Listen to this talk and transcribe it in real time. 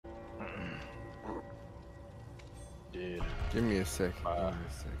Yeah. Give me a second.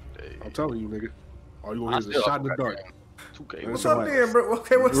 I'm telling you, nigga. All you want is a shot in the dark. 2K. What's up then, bro?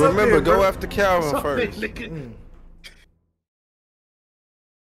 Okay, what's up Remember, then, bro? go after Calvin first.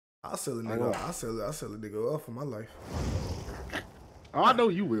 I'll sell a nigga. I'll sell a nigga off for my life. Oh, I know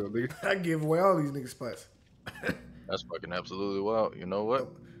you will, nigga. I give away all these nigga spots. That's fucking absolutely wild. You know what?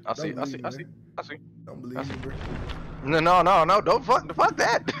 I see. Don't believe me, bro. No, don't fuck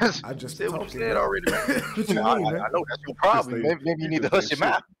that. I just said what you talking, said bro. already, man. What you mean, I man? know that's your problem. Maybe you need to hush your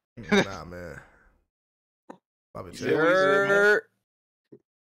mouth. Nah, man. Sure.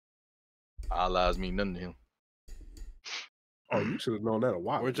 All eyes mean nothing to him. Oh, you should have known that a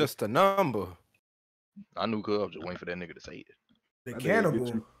while. We're just a number. I knew cuz I was just waiting for that nigga to say it. The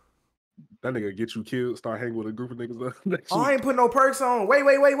cannibal. That nigga get you killed, start hanging with a group of niggas next Oh, week. I ain't putting no perks on. Wait.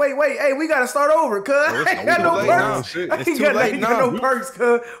 Hey, we gotta start over, cuz. I ain't got no perks. I ain't got no perks,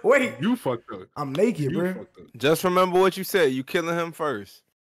 cuz. Wait. You fucked up. I'm naked, bro. Just remember what you said. You killing him first.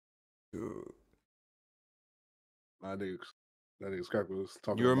 That nigga Scrappy was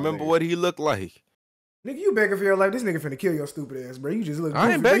talking. You remember what he looked like. Nigga, you begging for your life. This nigga finna kill your stupid ass, bro. You just look.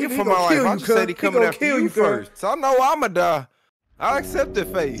 I ain't begging for my life. I just said he coming after you first. So I know I'ma die. I accepted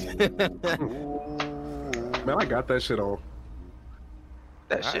fate. Man, I got that shit on.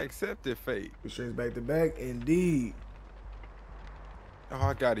 I accepted fate. Straight back to back, indeed. Oh,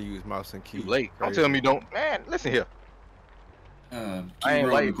 I gotta use mouse and key. You late. Don't tell me don't. Man, listen here. I ain't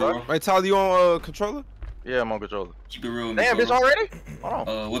real, late, bro. Wait, Tyler, you on controller? Yeah, I'm on controller. Keep it real. Damn, bitch, already? Hold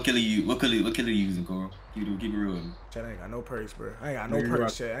on. What killer you using, Coral? Keep it real. Chat, I ain't got no perks, bro. I ain't got no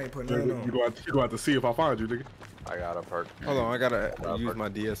perks, chat. I ain't putting nothing on. You go out to see if I find you, nigga. I got a perk. Hold on, I gotta use my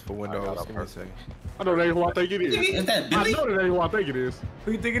DS for Windows. Give me a second. I know that ain't who I think it is. Is that I Billy? know that ain't who I think it is.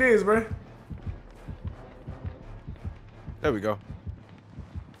 Who you think it is, bro? There we go.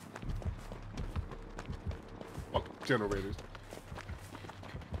 Fuck generators.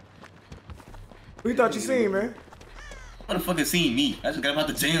 Who you thought you seen, man? Motherfucker seen me. I just got about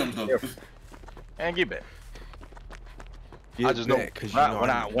the jams though. And get back. Get I just know back, cause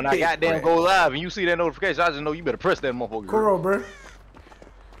when I goddamn go live and you see that notification, I just know you better press that motherfucker. Coral, bro.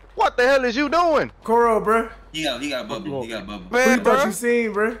 What the hell is you doing? Coral, bro. He got bubble. He got bubble. Who you thought you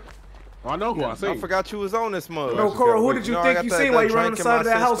seen, bro? I know who I seen. I forgot you was on this mug. No, Coral, who did you think you seen while you run on the side of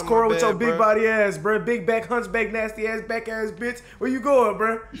that house, Coral, with your big body ass, bro? Big back, hunchback, nasty ass, back ass bitch. Where you going,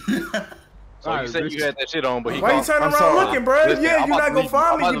 bro? So you said you had that shit on, but why you turning around looking, bro? Listen, yeah, you not gonna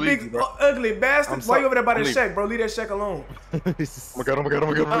find me, you big you, ugly bastard. Why you over there by that shack, bro? Leave that shack alone. Oh my god,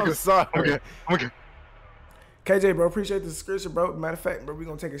 I'm sorry. Okay. KJ, bro, appreciate the subscription, bro. Matter of fact, bro, we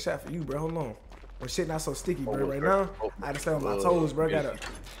gonna take a shot for you, bro. Hold on. When shit not so sticky, bro. Right now, I had to stay on my toes, bro. Got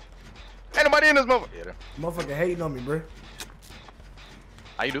Ain't nobody in this motherfucker. Yeah, motherfucker hating on me, bro.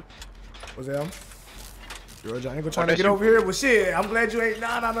 How you do? What's that? George, I ain't gonna try to get over here, but shit, I'm glad you ain't. No.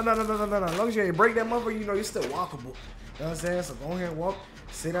 As long as you ain't break that motherfucker, you know you're still walkable. You know what I'm saying? So go ahead and walk,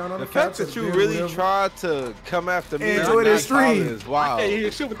 sit down on the couch. The fact that you really tried to come after me and enjoy this stream is wild. I can't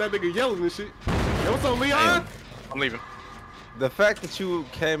hear shit with that nigga yelling and shit. Yo, what's up, Leon? I'm leaving. The fact that you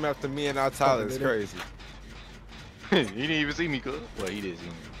came after me and our Tyler is crazy. He didn't even see me, cuz. Well, he did see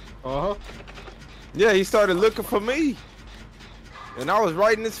me. Uh-huh. Yeah, he started looking for me. And I was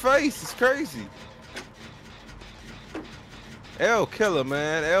right in his face. It's crazy. L killer,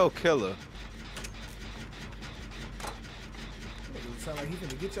 man. L killer. Sound like he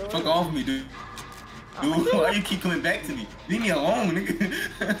finna get your Fuck off me, dude. Dude, why you keep coming back to me? Leave me alone,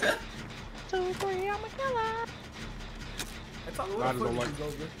 nigga. 2, 3, I'm a killer.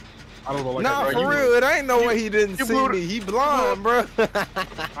 I don't know like nah, that. for real, it ain't no way he didn't see me. He blind, bro.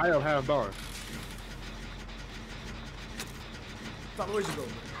 I am half darn. Where'd you go,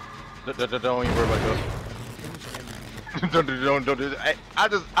 bro? Don't even worry about that. Don't do this.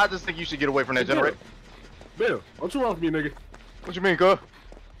 I just think you should get away from that generator. Bill, what you wrong with me, nigga? What you mean, cuz?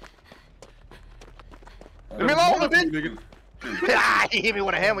 Leave me alone, bitch. He hit me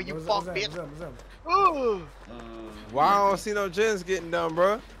with a hammer, you fuck, bitch. Why I don't see no gens getting done,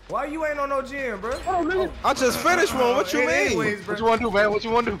 bro? Why you ain't on no gym, bro? I just finished one. What you mean? Anyways, what you want to do, man? What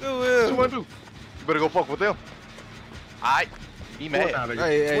you want to do? What you want to do? You better go fuck with them. Alright. He mad.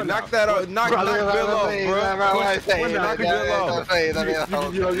 Hey, knock that off. Knock Bill off, bro. Knock Bill off.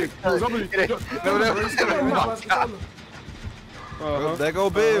 There go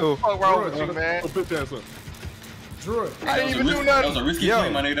Bill. What's wrong with you, man? Drew. I didn't even do nothing. That was a risky play,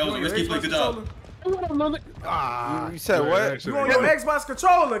 my nigga. That was a risky play. Good job. You said what? You on your Xbox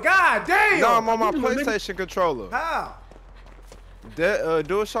controller? God damn! No, I'm on my PlayStation controller. How?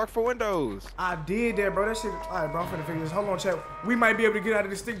 DualShock for Windows. I did that, bro. That shit. All right, bro. I'm finna figure this. Hold on, chat. We might be able to get out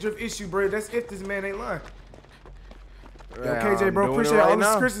of the stick drift issue, bro. That's if this man ain't lying. Yo, KJ, bro, appreciate all the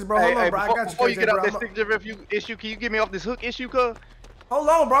subscriptions, bro. Hold on, bro. I got you, Before you KJ, get bro. off that stick drift issue, can you get me off this hook issue, cuz? Hold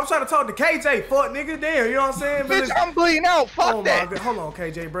on, bro. I'm trying to talk to KJ. Fuck, nigga. Damn, you know what I'm saying? Bitch, I'm bleeding out. Fuck oh that. My God. Hold on,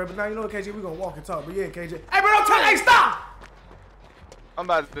 KJ, bro. But now you know what, KJ, we gonna walk and talk. But yeah, KJ. Hey, bro, don't talk. Hey, stop. I'm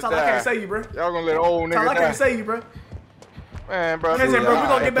about to That's all die. I can't say you, bro. Y'all gonna let an old That's all nigga I die. can't say you, bro. Man, bro. KJ, bro, we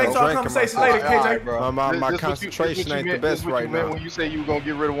gonna get back to our conversation later, KJ. Bro. My concentration ain't the best right now. When you say you gonna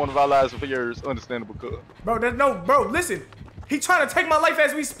get rid of one of our lives for yours, understandable, cuz. Bro, there's no, bro, listen. He trying to take my life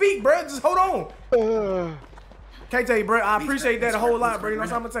as we speak, bro. Just hold on. KJ, bro, I appreciate that a whole lot, bro. You know,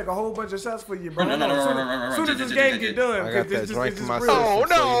 so I'm gonna take a whole bunch of shots for you, bro. As soon as this game get done, I got that it's drink in my real. system,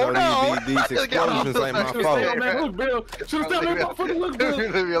 so no, you know no. these explosions ain't my fault. Man, look, Bill. Should have done that motherfucking look, Bill.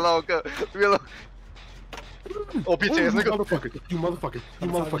 Leave me alone, cuz. Leave me alone. Oh, bitch ass nigga. You motherfucker.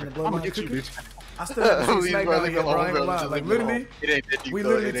 I'm gonna get you, bitch. I still haven't seen Leave, bro, SmackDown leave yet, me bro. I ain't alone, gonna lie. bro. Like, Just leave me literally, alone. It ain't that deep, we cuz.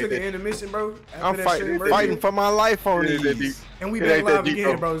 literally It ain't took that an deep. intermission, bro. I'm After that shit, bro. fighting for my life on It ain't that these. deep. And we It back ain't that live deep, again,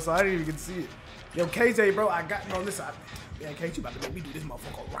 bro. bro, so I didn't even get to see it. Yo, KJ, bro, I got, no, listen. Yeah, KJ, you about to make me do this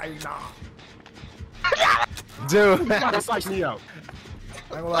motherfucker right now. Dude, That psyched me out.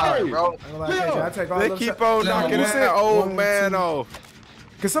 I ain't gonna lie, Hey, bro. I ain't gonna lie, KJ. I take all they those keep shots. on knocking Who said that old 1, man 2? off.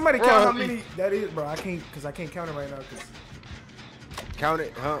 Can somebody Bro, count how he- many that is, bro? I can't, cause I can't count it right now, cause. Count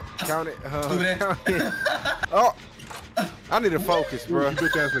it, huh? Count it, huh? Do that. Count it. Oh, I need to focus, bro. You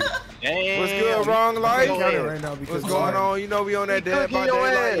bitch ass nigga. Damn. What's good, wrong I life? can't count it right now because What's going on? You know we on that He Dead by cooking your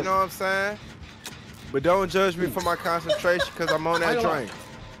Daylight, you ass. know what I'm saying? But don't judge me for my concentration, cause I'm on that drink.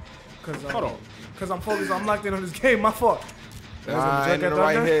 Hold on. Cause I'm focused. I'm locked in on this game. My fault. Nah, I ain't in the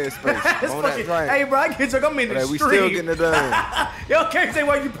right headspace. It's I'm on that fucking, drink. hey, bro, I get you. I'm in the But we street. still getting it done. Yo, can't say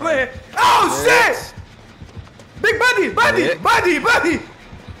why you playing. Oh Yes. shit! Big buddy. Yeah.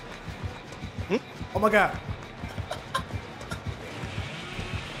 Oh my god.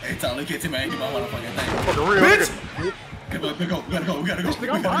 Hey, Tyler, get to me. I ain't do my motherfucking thing. Fucking real Bitch! nigga. We gotta go. We gotta go.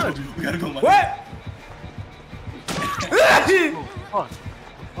 Nigga, I'm behind you. We gotta go, my What?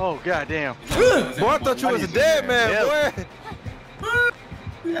 Oh, goddamn. Boy, I thought you was a dead man, boy.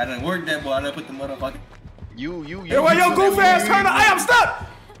 I done worked that boy. I done put the motherfucking. Yo, why yo goof ass turn on? Hey, I'm stuck!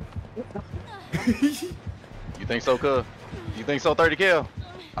 You think so, cuz? You think so, 30 kill?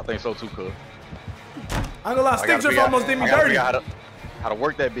 I think so too, cuz. I ain't gonna lie, Stick Drift almost did me I gotta dirty. figure out how to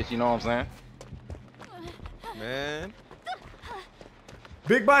work that bitch, you know what I'm saying? Man.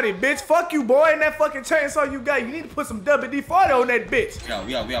 Big body, bitch. Fuck you, boy. And that fucking chainsaw you got. You need to put some WD-40 on that bitch. We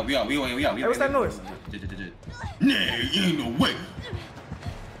out. Hey, what's that noise? Nah, you ain't no way.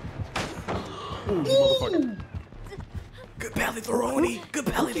 Ooh, you motherfucker. Good pellet throwing. Good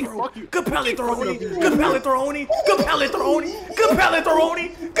pellet throwing. Fuck you. Good pellet throwing. Good pellet throwing. Good pellet throwing. Good pellet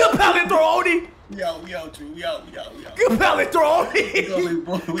throwing. Good pellet throwing. We out, Drew. We out. Good pellet throwing. going,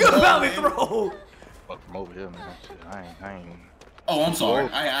 boy. We Good going, pellet man. throw. Fuck from over here, man. Shit, I ain't. Oh, I'm sorry.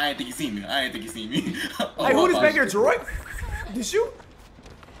 I ain't think you seen me. Oh, Hey, who this my back here, apologies. Droid? This you?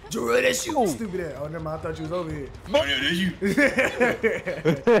 Droid, that's you. Stupid ass. Oh, never mind. I thought you was over here. Oh, yeah, that's you.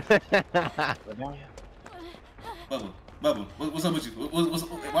 Bubba, what's up with you?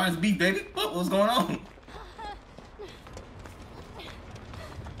 Why is beef, baby? What's going on?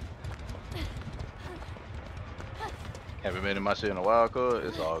 Haven't been in my shit in a while, cuz.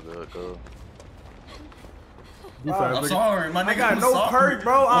 It's all good, cuz. Goof ass I'm nigga. sorry, my nigga. I got I'm no sorry. perk,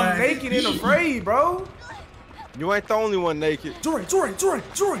 bro. I'm Why is naked and beef? afraid, bro. You ain't the only one naked. Droid.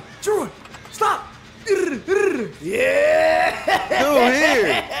 Stop. Yeah. Dude,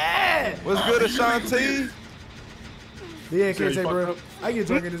 here. What's good, Ashanti? Yeah, KJ, bro. I get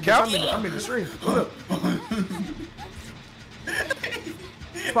drunk in this Cap- bitch. I'm in the stream. Hold up.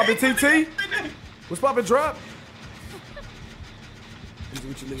 What's poppin' TT? What's poppin' drop?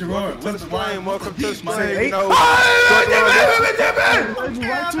 Gerard, To the stream, welcome to the stream. Say You know, Right to you.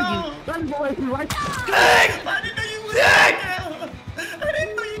 Right to you. Right to you. I didn't know you was here. I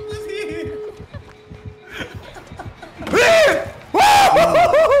didn't know you was here.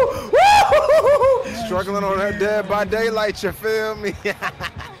 struggling on that Dead by Daylight, you feel me?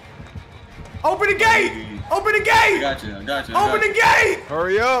 Open the gate! Open the I gate! got you. Open the gate!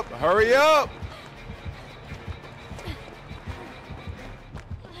 Hurry up.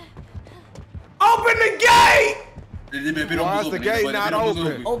 Open the gate! Why is the gate not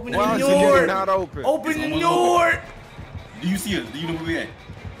open? Open Why the is the door! gate not open? Open the It's almost door! Do you see us? Do you know where we at?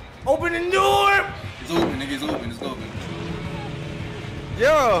 Open the door! It's open, nigga. It's open.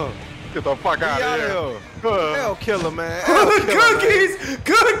 Yo, Get the fuck get out out of here. of here. Hell killer, man. Hell killer,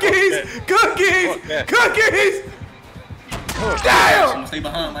 man. Cookies! I'm Damn! gonna stay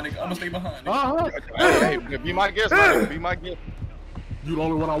behind, my nigga. Nigga. Hey, be my guest, man. Be my guest. You the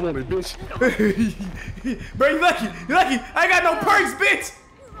only one I wanted, bitch. Bro, you lucky. You lucky. I ain't got no perks, bitch.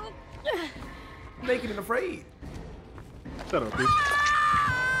 Naked and afraid. Shut up, bitch.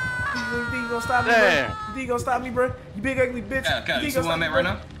 You think you gonna stop me, bro? Damn. You think you gonna stop me, bro? You big ugly bitch. Cal, You you think see you where I'm gonna at right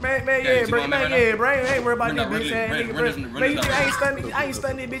now? Man, Cal, yeah, you see bro, where I'm man, at right yeah, bro. I ain't worried about Run this up, bitch ass run, nigga, run bro. this- run Man, this you up. think I ain't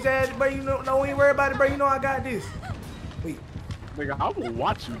stunning this bitch ass, bro. You know, we ain't worried about it, bro. You know I got this. Wait, Nigga, I will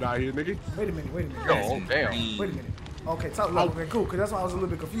watch you die here, nigga. wait a minute, wait a minute. Oh, damn. Wait a minute. Okay, talk low. Okay, cool, because that's why I was a little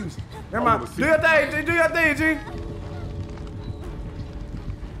bit confused. Never I mind. wanna Do see. your thing, G. Do your thing, G.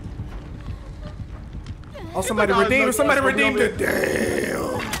 Oh, somebody redeemed it. Somebody redeemed it.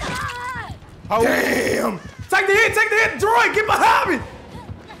 Damn. Damn. Take the hit, Droid. Get behind me.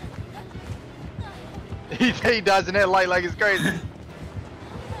 He dodging that light like it's crazy.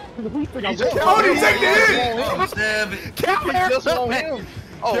 Who think I'm Odie, take the hit. I'm stabbing. Just on him.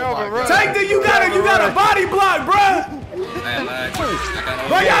 Oh my God. Take the, you got a body block, bruh. Man, like,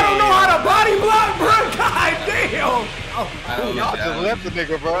 Bro, y'all don't know how to body block, bruh. God damn. Y'all just left the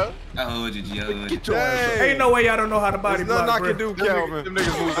nigga, bro. I hold you, G. I hold you. Get your ass up. Ain't no way y'all don't know how to body There's nothing block, I can bruh. do, Calvin. Them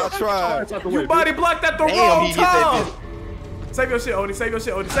niggas moved I up. tried. It's out the You way, body bitch. blocked at the Damn, wrong he hit that time. Save your shit, Odie. Save your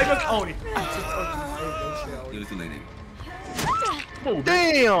shit, Odie. Save your Odie. It was too late, nigga. Move, bitch.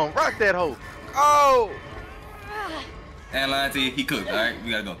 Damn, rock that hoe. Oh. And lying to you, he cooked. All right,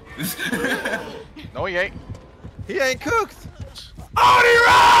 we gotta go. No, he ain't. He ain't cooked. Odie,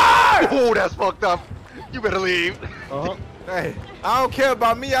 run! Oh, that's fucked up. You better leave. Uh-huh. Hey, I don't care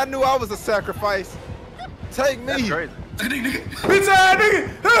about me. I knew I was a sacrifice. Take That's me. crazy. Nigga. Bitch ass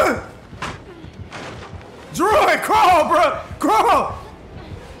nigga! Droid, crawl, bro! Crawl!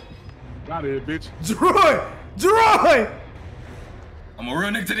 Got it, bitch. Droid! I'm a real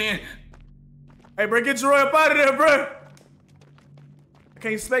nigga to the end. Hey, bro, get Droid up out of there, bro! I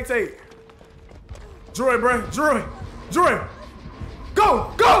can't spectate. Droid, bro! Droid!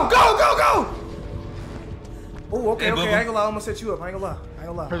 Go! Oh, okay, Hey, okay. Bubba. I ain't gonna lie. I'm gonna set you up. I ain't gonna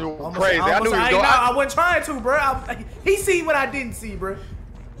lie. Crazy. I knew he was going. I wasn't trying to, bro. He see what I didn't see, bro.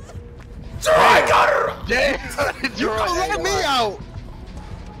 Droid, got her! Damn. You gonna let me out.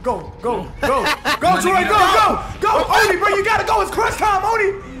 Go, Droid, go! Odie, bro, you gotta go. It's crunch time,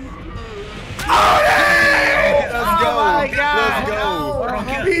 Odie! Let's go. Oh my God. Let's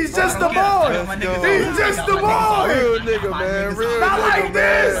go. He's just a boy. He's just a boy. Real nigga, man. Real Not nigga, like man.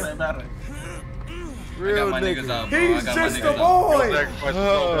 this. I got Real my niggas nigga. out, bro. I He's got my just a niggas out. boy. Sacrifice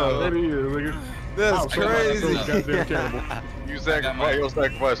Oh, That is, nigga. that's I'll shut my crazy. goddamn cannibal. You sacrifice your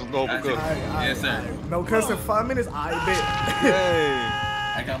sacrifice was noble I cook. Yes, sir. No cussing 5 minutes, I bet. Hey.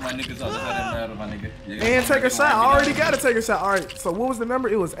 I got my niggas out. That's how that matter, my nigga. Yeah, And take a shot. I already got to take a shot. All right. So what was the number?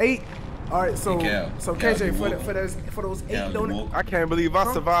 It was 8. All right. So Cal, KJ you for those 8 Cal, you donuts. welcome. I can't believe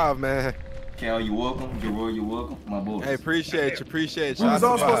I survived, man. Cal, you welcome. Gerard, you welcome. My boy. Hey, appreciate you. We was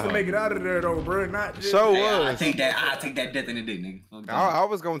all supposed to make it out of there though, bro. Not just, So Hey, I was. take that death in the day, nigga. Fuck that. I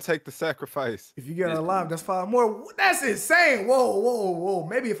was gonna take the sacrifice. If you get out alive, that's 5 more. That's insane. Whoa.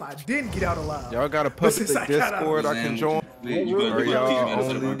 Maybe if I didn't get out alive. Y'all got a Since public I got out of Discord I Man, can what join. you- you gonna Or do y'all teach me how to only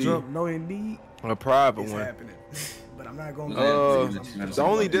set up a do- No, indeed. A private It's one. happening. But I'm not going The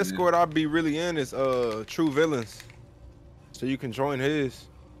only Discord I'll be really in is True Villains. So you can join his.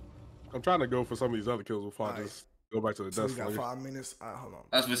 I'm trying to go for some of these other kills before I Alright. just go back to the So we desk. got nigga. 5 minutes. All right, hold on.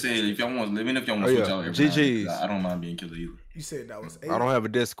 That's what I'm saying. If y'all want, even if y'all want Oh, to yeah. switch out every GGs. now and then, I don't mind being killer either. You said that was 8. I don't have a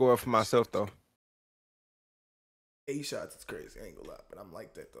Discord for myself though. 8 shots. It's crazy. I ain't gonna lie, but I'm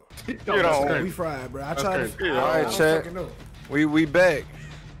like that though. You know, crazy. We fried, bro. I That's tried crazy. to. All right, I don't chat. fucking know. We back.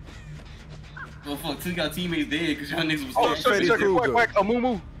 Well, fuck, two got teammates dead because y'all niggas was Oh, still Freddy check it, Krueger. quick, a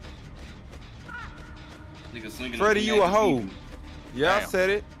moo. nigga swinging Freddy, on you a inactive hoe. people. Yeah, I Damn. said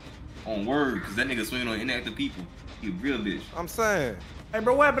it. On word, because that nigga swinging on inactive people. He a real bitch. I'm saying. Hey,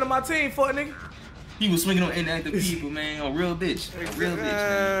 bro, what happened to my team, fuck nigga? He was swinging on inactive people, man. A real bitch. A real bitch,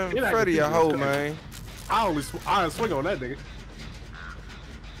 man. Man, Freddy a hoe, man. I swing on that nigga.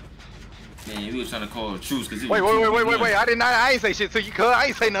 Man, he was trying to call a truce because Wait. I ain't say shit to you, cuz. I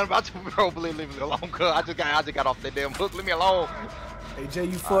ain't say nothing about you, bro. Leave me alone, cuz. I just got off that damn hook. Leave me alone. Hey, Jay,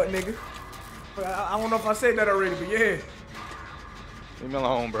 you fuck nigga. I don't know if I said that already, but yeah. Leave me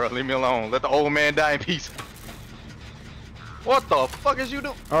alone, bro. Leave me alone. Let the old man die in peace. What the fuck is you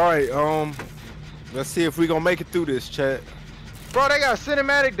doing? All right, let's see if we gonna make it through this, chat. Bro, they got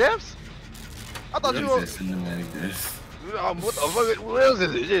cinematic deaths? I thought you were... cinematic death. What the fuck? What else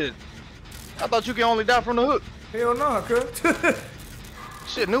is it? Shit. I thought you can only die from the hook. Hell no, cuz.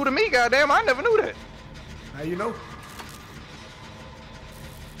 Shit, new to me, goddamn. I never knew that. Now you know.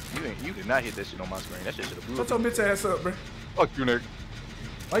 You did not hit that shit on my screen. That shit should have blew Shut your bitch ass up, bro. Fuck you, nigga.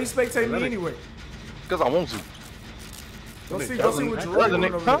 Why you spectating me anyway? Because I want to. Go see what Gerard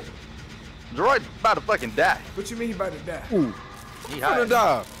doing over there. Gerard about to fucking die. What you mean he about to die? He Finna high.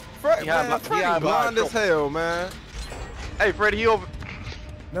 die. Freddy high blind by- as hell, man. Hey, Freddie, he over.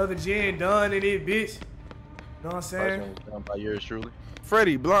 Another gen done in it, bitch. Know what I'm saying? By yours truly.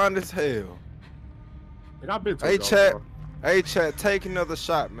 Freddy blind as hell. Like, I've been Hey, told chat. y'all, Hey, chat. Take another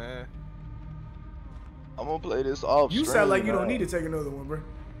shot, man. I'm gonna play this off. You sound like you don't need to take another one, bro.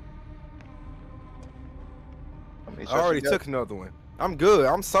 I already took another one. I'm good.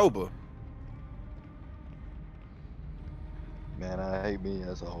 I'm sober. Man, I hate me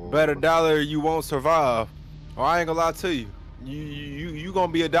as a whole. Better dollar, you won't survive. Or I ain't gonna lie to you. You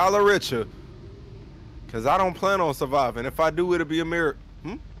gonna be $1 richer. Cause I don't plan on surviving. If I do, it'll be a miracle.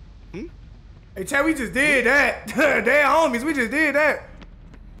 Hey, Chad, we just did that. Damn, homies, we just did that.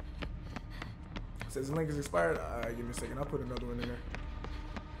 Says the link is expired. All right, give me a second. I'll put another one in there.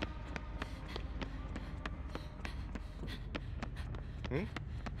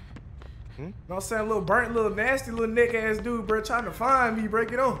 Know what I'm saying? Little burnt, little nasty, little neck ass dude, bro, trying to find me,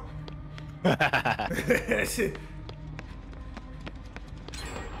 break it on. Shit.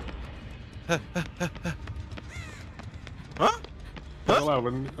 Huh? well,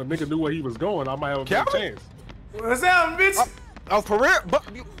 when a nigga knew where he was going, I might have a better Calvin? chance. What's happening, bitch? Oh, for real?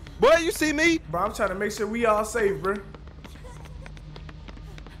 Boy, you see me? Bro, I'm trying to make sure we all safe, bro.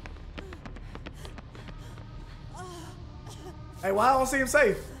 Hey, why I don't see him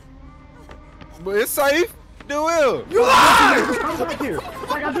safe? But it's safe. Do it. You lied! Come back here.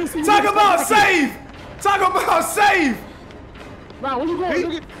 Like, I didn't see you. Talk about safe! Talk about safe! Nah, where you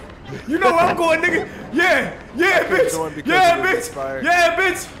going, nigga? You know where I'm going, nigga. Yeah, join bitch. because Yeah, it was bitch. expired. Yeah,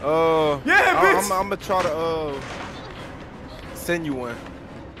 bitch. Yeah, bitch. I'm gonna try to send you one.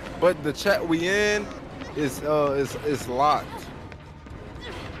 But the chat we in is locked.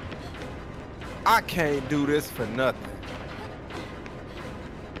 I can't do this for nothing.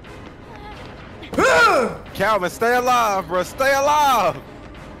 Calvin, stay alive, bro. Stay alive.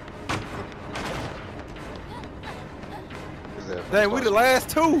 Dang, we the last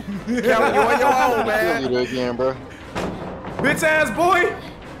two. Calvin, you on your own, man. Again, bro. Bitch ass boy.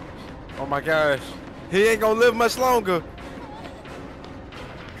 Oh my gosh. He ain't gonna live much longer.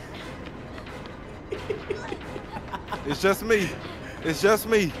 It's just me. It's just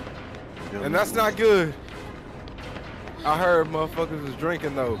me. And that's not good. I heard motherfuckers was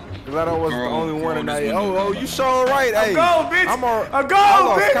drinking though. Gelato wasn't the only one tonight. Oh, you sure right. Hey, Go, bitch. I Go,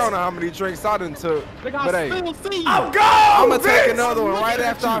 lost bitch. count of how many drinks I done took. Nigga, But I hey, still see you. I'm gone, I'm gonna bitch. take another one right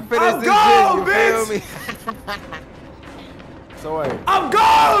after I finish I'm this gone, gin, you feel me? So hey, I'm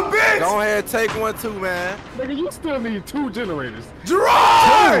gone, bitch. go ahead, take one too, man. Nigga, you still need 2 generators.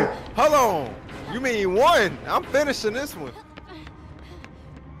 Gerard. Hold on. You mean one? I'm finishing this one.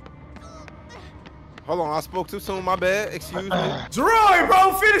 Hold on, I spoke too soon, my bad. Excuse me. Gerard,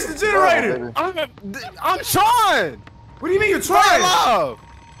 bro, finish the generator. I'm trying. What do you mean you're Try trying? love.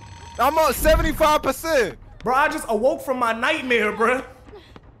 I'm on 75%. Bro, I just awoke from my nightmare, bro.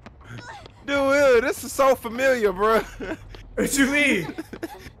 Dude, this is so familiar, bro. What you mean?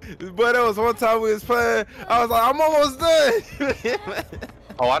 But there was one time we was playing. I was like, I'm almost done.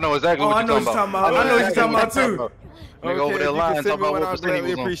 Oh, I know exactly Oh, what I you're know what you're talking talking about. I know what you're talking about too. Nigga over there if you lying, can talking send me about one, what I'll percent he gladly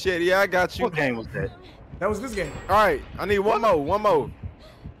was on. appreciate it. Yeah, I got you. What game was that? That was this game. All right, I need one more.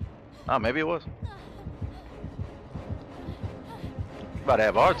 Ah, maybe it was. About to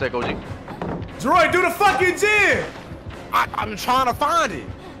have a heart attack, OG. Gerard, do the fucking gym. I'm trying to find it.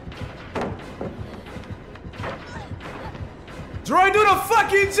 Gerard, do the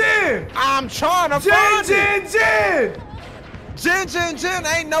fucking gym. I'm trying to find it. Jin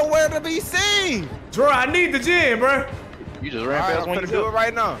ain't nowhere to be seen. Gerard, I need the gym, bro. You just All ran right, past I'm one. gonna do it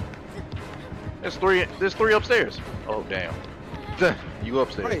right now. There's three upstairs. Oh damn. You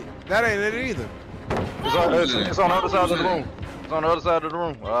upstairs. Wait, that ain't it either. It's on the other side of the room. It's on the other side of the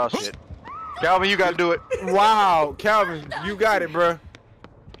room. Oh shit. Calvin, you gotta do it. Wow, Calvin, you got it, bruh.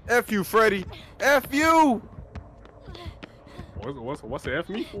 F you, Freddy. F you. What's the F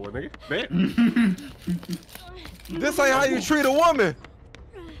me for, nigga? Damn. This ain't how you treat a woman.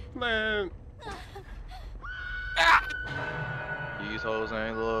 Man. These hoes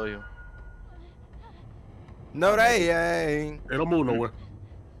ain't loyal. No, they ain't. They don't move nowhere.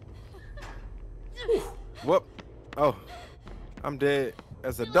 Whoop. Oh, I'm dead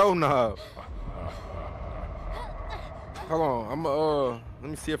as a doorknob. Hold on, I'm let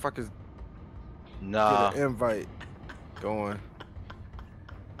me see if I can Nah. get an invite going.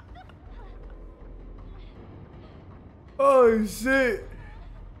 Oh shit.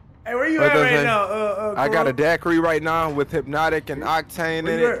 Hey, where you What at does right that- now? I got a Coro? daiquiri right now with Hypnotic and Octane in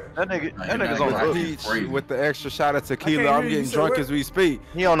Where you it. at? That nigga's Nah, on the hook. Peach crazy. with the extra shot of tequila. hear I'm you. getting You said drunk what? as we speak.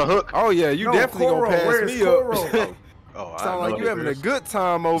 He on the hook. Oh yeah, you No, definitely Coro. gonna pass Where's me Coro? up. Oh, Sound like you having a good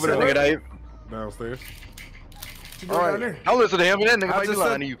time You over said there. Nigga, that Downstairs. You doing All down right. there? don't listen to him. That nigga I might be just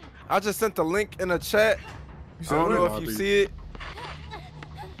lying sent- to you. I just sent the link in the chat. You I said don't know what? if you see it.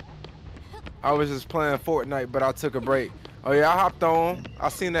 I was just playing Fortnite, but I took a break. Oh yeah, I hopped on. I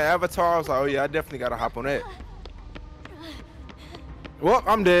seen the avatar. I was like, oh yeah, I definitely gotta hop on that. Well,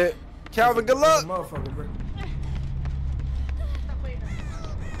 I'm dead. Calvin, good luck. Motherfucker, bro.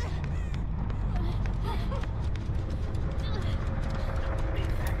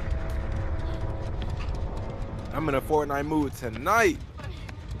 I'm in a Fortnite mood tonight.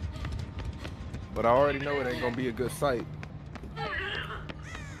 But I already know it ain't gonna be a good sight.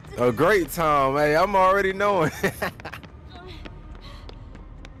 A great time, hey, I'm already knowing.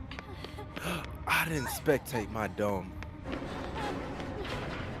 I didn't spectate my dome.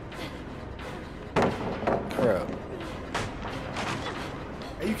 Crap.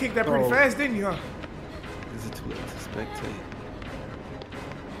 Hey, you kicked that pretty Oh. fast, didn't you, huh? Is it too late to spectate?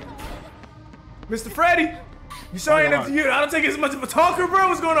 Mr. Freddy, you sure ain't up to you. I don't take it as much of a talker, bro.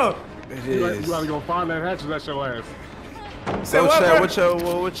 What's going on? It You is. gotta go find that hatchet. That's your ass. Say So, what, Chad,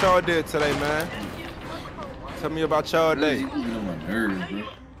 bro? what y'all did today, man? Tell me about y'all day. You get on my nerves, bro.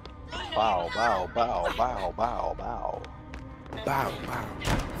 Bow, bow, bow, bow, bow, bow. Bow, bow.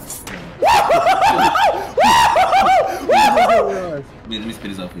 Let me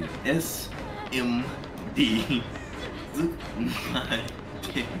spit this out for you. SMD.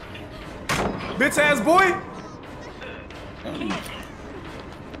 Bitch ass boy.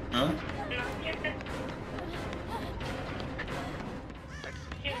 Huh?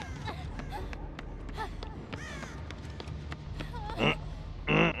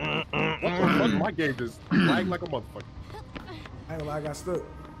 What the fuck? My game just lagged like a motherfucker. I ain't gonna lie, I got stuck.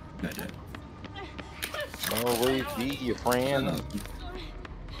 Gotcha. Always be your Shut friend. up.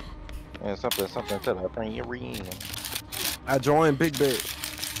 And something to the friend you're reading. I joined Big Bed.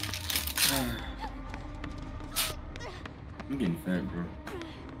 I'm getting fat, bro.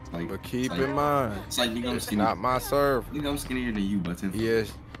 It's like, But keep it's like, in mind, It's like, nigga, I'm it's skinny. not my serve. Nigga, I'm skinnier than you, but 10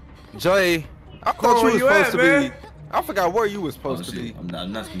 Yes. Jay, I Cole, thought where you you was at, supposed to man? be. I forgot where you was Oh, supposed to shit. be.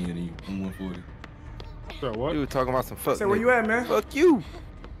 I'm not skinnier than you. I'm 140. So what? You were talking about some fuck. Say, where nigga. you at, man? Fuck you.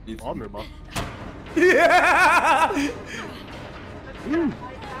 It's, Oh, I'm there, bro. Yeah.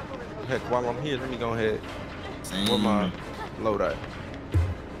 Heck, while I'm here, let me go ahead. same. Where my load at?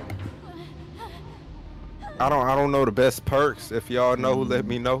 I don't know the best perks. If y'all know, let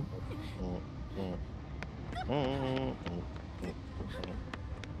me know.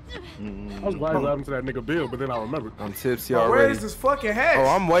 I was glad you happened to that nigga Bill, but then I remembered. I'm tipsy Bro, where already. is this fucking hatch? Oh,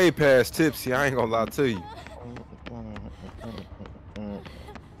 I'm way past tipsy. I ain't gonna lie to you.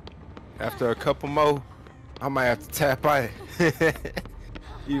 After a couple more, I might have to tap out.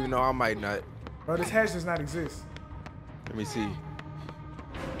 Even though I might not. Bro, this hatch does not exist. Let me see.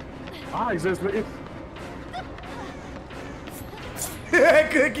 I exist, nigga.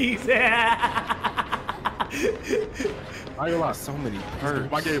 Cookies. I ain't gonna lie. So many perks.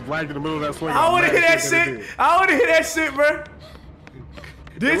 My game lagged in the middle of that swing. I I'm wanna mad hear that as it shit. did. I wanna hear that shit, bro.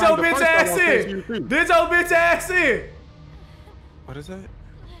 Did It your lagged the bitch first time ass on in? PSU. Did your bitch ass in? What is that?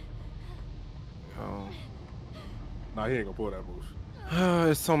 Oh. Nah, he ain't gonna pull that move.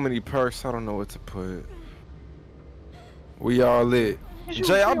 There's so many perks. I don't know what to put. We all lit.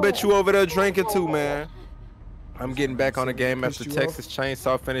 Jay, I bet you over there drinking too, man. I'm getting back on the game after Pissed you Texas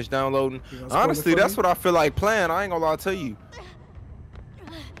Chainsaw finished downloading. You gonna spoil it Honestly, for that's me? what I feel like playing. I ain't gonna lie to you.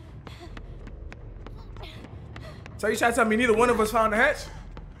 So you trying to tell me neither one of us found the hatch?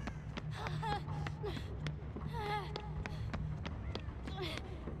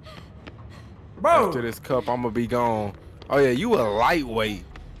 Bro, After this cup, I'm gonna be gone. Oh yeah, you a lightweight.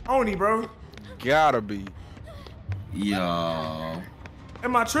 Oni, bro. Gotta be. Yo.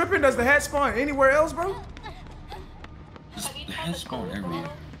 Am I tripping? Does the hatch spawn anywhere else, bro? Just the head spawn everywhere.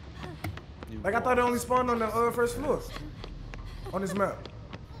 Like I thought it only spawned on the first floor. On this map.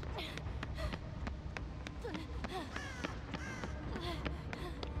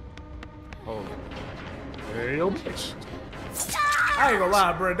 Oh. Hey, yo, bitch. I ain't gonna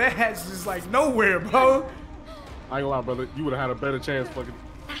lie, bro. That hatch is just like nowhere, bro. I ain't gonna lie, brother. You would have had a better chance fucking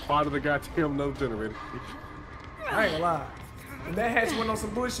finding the goddamn no generator. I ain't gonna lie. If that hatch went on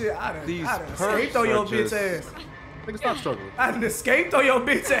some bullshit, I'd These have perks escaped on your are bitch just- ass. Nigga, stop struggling. I'd have escaped on your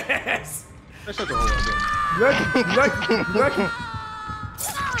bitch ass. That shut the whole ass up. Lucky.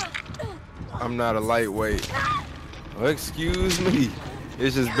 I'm not a lightweight. Oh, excuse me.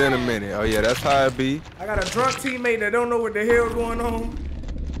 It's just been a minute. Oh yeah, that's how it be. I got a drunk teammate that don't know what the hell going on.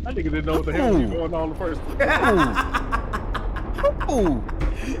 That nigga didn't know what the hell was going on the first time. Ooh.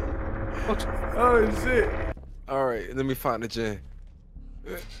 Oh shit. All right, let me find the gym.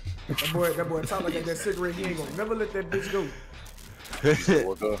 That boy talking like that cigarette. He ain't gonna never let that bitch go.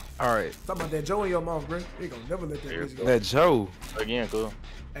 All right. Talking about that Joe in your mouth, bro. He gonna never let that bitch go. That Joe. Again, cool.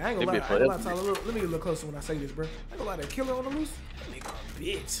 Hey, I ain't gonna lie, Tyler. Let me get a little closer when I say this, bro. I ain't gonna lie, that killer on the loose. That nigga a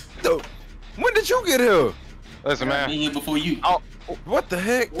bitch. Dude, when did you get here? Listen, Been man. here before you. Oh, What the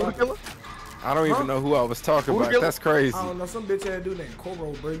heck? I don't even know who I was talking about. That's crazy. I don't know, some bitch ass dude named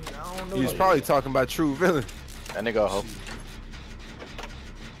Coro, bro. I don't know. He was probably talking about True Villain. that nigga a hoe.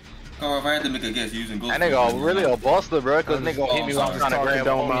 Or if I had to make a guess using Ghost. That nigga really a buster, bro. Cause nigga gonna hit me when I'm trying to grab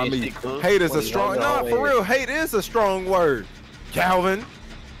Don't mind me. Hate is a strong. Nah, for real. Hate is a strong word. Calvin.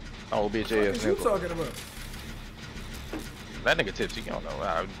 Oh, bitch What ass is you nigga. talking about? That nigga tipsy. You don't know.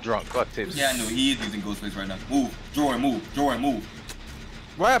 I'm drunk. Fuck tipsy. Yeah, I know he is using Ghostface right now. Move, Jordan, move, Jordan, move.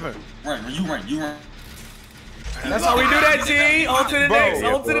 What happened? Run, you run, you run. That's how we do that, G. On to the Bro. next.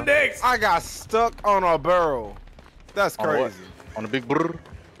 On to the next. I got stuck on a barrel. That's On what? crazy. On the big brr.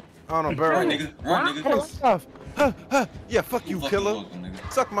 On a barrel. Run, nigga, run, Hey, nigga. stuff. Yeah, fuck you, fucking killer. welcome,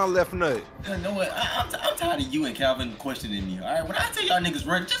 nigga. Suck my left nut. You know what? I'm tired of you and Calvin questioning me. All right, when I tell y'all niggas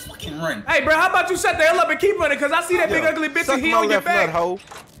run, just fucking run. Hey, bro, how about you shut the hell up and keep running? Cause I see that big Yeah. ugly bitch Suck and he my on your left nut, back. hoe.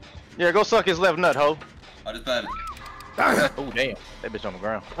 Yeah, go suck his left nut, hoe. I just bad. Oh damn, that bitch on the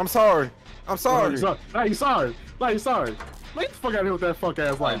ground. I'm sorry. I'm sorry. Now you sorry. Now you sorry. Get the fuck out of here with that fuck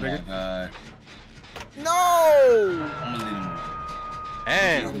ass Oh light, my nigga. god. No. I'm gonna leave him.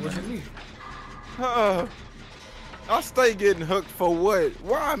 And What you mean? I stay getting hooked for what?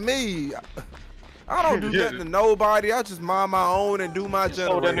 Why me? I don't do nothing to nobody. I just mind my own and do my oh, that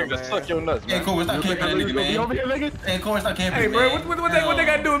generator, nigga man. suck your nuts, Hey, man. Cole, stop camping that nigga, You gonna be over man. here, nigga? Hey, Cole, stop camping, Hey, bro, man. what they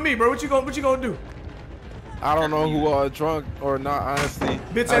got to do with me, bro? What you gonna do? I don't know who are drunk or not, honestly.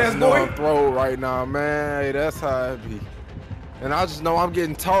 Bitch I ass just know boy. I'm thrown right now, man. Hey, that's how it be. And I just know I'm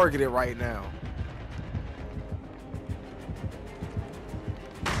getting targeted right now.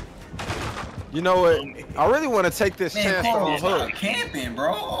 You know what? I really want to take this Man, chance Cole, on stop hook. camping,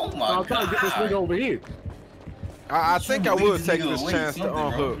 bro. Oh my I'm trying to get this nigga god. over here. I think I Leave will this take nigga this away, chance to something, bro.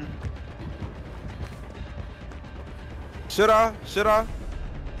 unhook. Should I? Should I?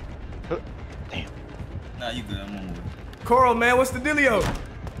 Nah, you good. I'm on with it. Coral, man, what's the dealio?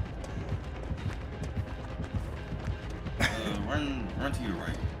 Run to your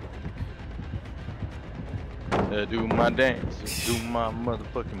right. Do my dance. Do my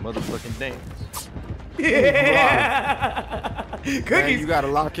motherfucking dance. Yeah. Man, Cookies. you gotta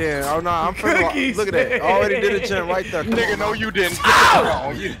lock in. Oh no, I'm finna lock. Cookies, Look at that. man. Already did a gym right there. Come Nigga, on, no, man. you didn't.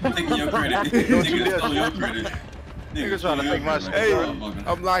 Wrong. You Taking your credit. Nigga, stole your credit. Nigga trying to take my shit. Hey, Motherfucker.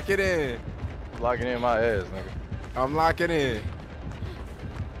 I'm locking in. locking in my ass, nigga. I'm locking in.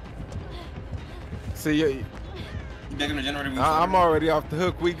 See, You back in the generator? I'm already off the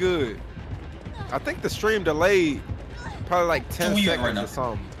hook. We good. I think the stream delayed probably like 10 Who you at seconds right now? or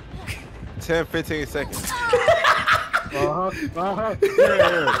something. 10, 15 seconds. Yeah.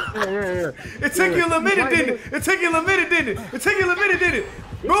 It took you a little minute, didn't it? It took you a little minute, didn't it? It took you a little minute, didn't it?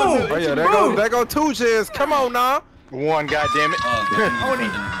 Boom! Oh yeah, Boom! there go two gens. Come on now. One, goddamn it. Oni,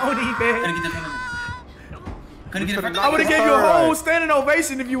 man. Couldn't get it from I would have gave you a whole standing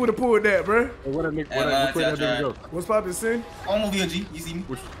ovation if you would have pulled that, bro. Where that nigga, which way that nigga go? What's poppin', Sin? I'm over here, G. You see me?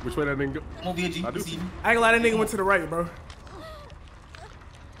 Which way that nigga go? I'm over here, G. I do. You see me? I ain't gonna lie, that nigga went to the right, bro.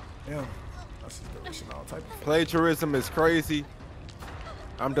 Damn. That's just direction, all type of. Plagiarism is crazy.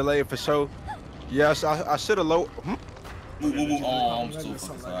 I'm delayed for sure. Yeah, I should have low. Move. Oh, I'm so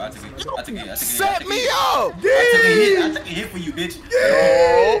fucking sorry. I took it. Set me up. I took a hit for you, bitch.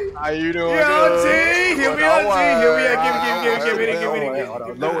 Yo, how you doing? Yo, G, here we are, G, here we are. Give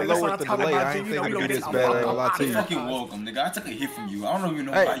it. Lower the delay. I ain't think it'd be this bad. I ain't gonna lie to You're you. fucking welcome, nigga. I took a hit from you. I don't even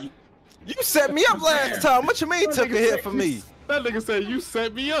know Hey. why you. You set me up last time. What you mean took a hit for me? That nigga said you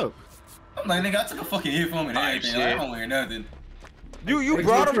set me up. I'm like, nigga, I took a fucking hit from him and everything. Like, I don't hear nothing. You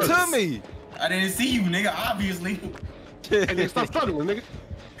brought him to me. I didn't see you, nigga. Obviously. Hey, nigga, stop struggling, nigga.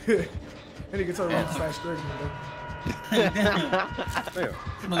 That nigga told me to start struggling, bro. Damn.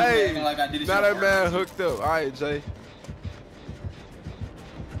 Hey, like I did it now shit. that man hooked up. All right, Jay.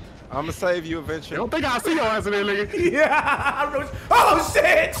 I'm gonna save you You eventually. don't think I'll see your ass in there, nigga? Yeah, I wrote. Oh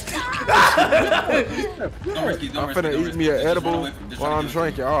shit! Don't risk it, don't I'm risk it, finna don't eat risk me it. an Just run edible away from- just while try to I'm get it.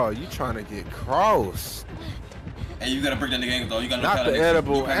 drinking. Oh, you trying to get cross? Hey, you gotta break down the game though. You gotta Not know the how to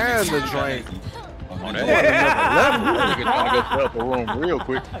edible you gotta and make the it. drink. Oh, On that nigga trying to go to the room real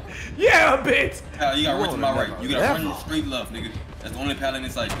quick. Yeah, bitch. Kyle, you gotta run to my right. You gotta run straight left, nigga. That's the only pallet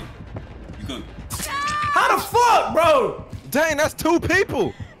inside you. You could. How the fuck, bro? Dang, that's 2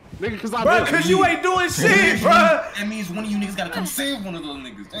 people. Nigga, Cause you ain't doing shit, bro. That means one of you niggas gotta come save one of those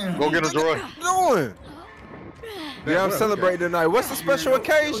niggas. Damn. Go get a drawer. What you doing? Yeah, I'm celebrating tonight. What's the special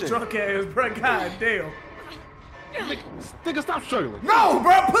occasion? Drunk ass, bro. God damn. Nigga, stop struggling. No,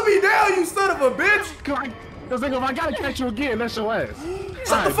 bro. Put me down, you son of a bitch. Cause nigga, if I gotta catch you again, that's your ass.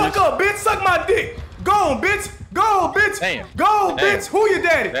 Shut the fuck up, bitch. Suck my dick. Go on, bitch. Go on, bitch. Damn. Go on, Damn. bitch. Who your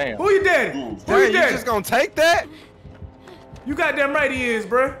daddy? Damn. Who your daddy? Ooh. Who Dang, your you daddy? just gonna take that? You goddamn right he is,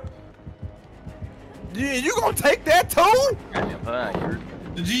 bro. Yeah, you gonna take that too?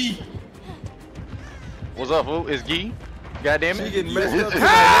 The G. What's up, fool? It's Gee. Goddamn She it. getting messed up. She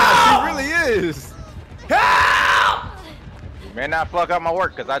really is. Help! Man, not fuck up my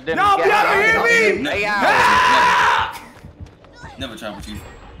work, cause I didn't. No, y'all can hear me? Hey, Never try with you.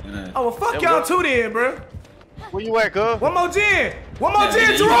 Oh, well, fuck There we y'all go. too then, bro. Where you at, cuz? One more gin. One more Yeah,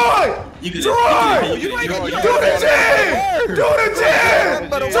 gin, yeah, Gerard. you can- Gerard. you can- Do the gin. Do the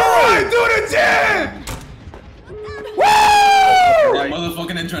gin. Gerard, do the gin. Woo! That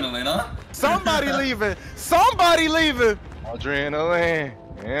motherfucking adrenaline, huh? Somebody leaving. Somebody leaving. Adrenaline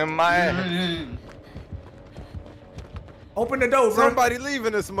in my ass. Open the door, bro. Somebody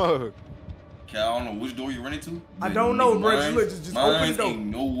leaving this mug. Okay, I don't know which door you're running to. I but don't know, bro. mine- Look, just open the mine door. ain't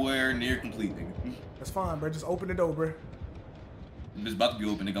nowhere near complete, nigga. That's fine, bro. Just open the door, bro. It's about to be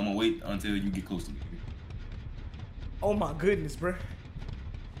open, nigga. I'm gonna wait until you get close to me. Oh my goodness, bro.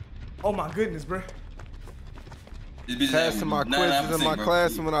 Oh my goodness, bro. This bitch is Passing at my 99%, quizzes in my bro.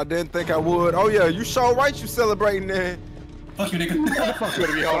 class when I didn't think I would. Oh yeah, you sure right you celebrating that. Fuck you, nigga.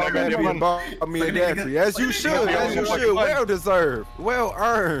 Better be on that Man, goddamn you money. bought me a Daffy. As you should, as you should. Well deserved. Well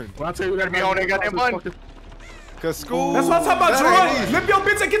earned. Well, I tell you, Better be on that goddamn money. Cause school. That's what I'm talking about, that ain't Gerard. easy. Lift your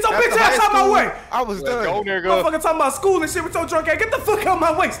bitch and get your After bitch ass high out my school, way. I was Let's go, done. nigga. Motherfucker talking about school and shit with your drunk ass. Get the fuck out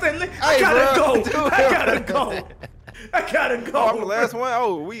my way, Stanley. I Hey, gotta bro, go. dude. I gotta go. I gotta go. Oh, I'm the last one.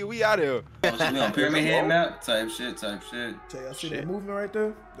 Oh, we out here. We on pyramid head map type shit. Jay, I see that movement right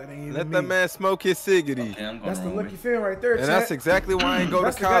there. That ain't even Let me. that man smoke his ciggity. Okay, I'm going That's the wrong lucky way. fan right there, And chat. that's exactly why I ain't go to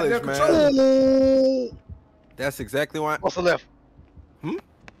That's the college, goddamn man. controller. That's exactly why. What's the left?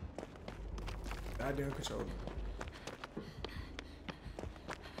 Goddamn controller.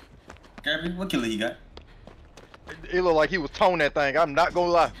 Gabby, what killer he got? It looked like he was towing that thing. I'm not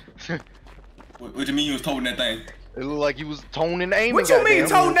gonna lie. What you mean you was toting that thing? It looked like he was toning and aiming. What you mean, goddamn.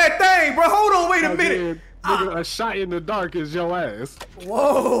 toting that thing, bro? Hold on, wait a minute. Nigga, a shot in the dark is your ass.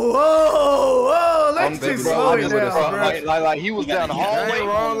 Whoa, whoa, whoa. Let's baby, just bro, slow I'm it just with down, the bro. Like he was You got down the the- That hallway. ain't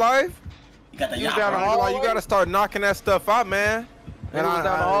wrong life. You got the He was yacht, down the bro. hall. Why you gotta start knocking that stuff out, man? He was down the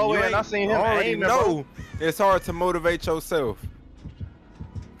hallway you and I ain't- seen him already aiming, know bro. it's hard to motivate yourself,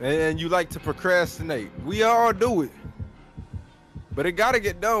 and you like to procrastinate. We all do it, but it gotta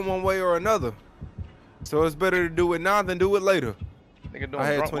get done one way or another. So it's better to do it now than do it later. Nigga doing I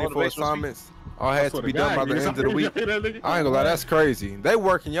had drunk 24 motivational assignments. All had to Swear be to done God, by the nigga, end of the week. I ain't gonna lie, that's crazy. They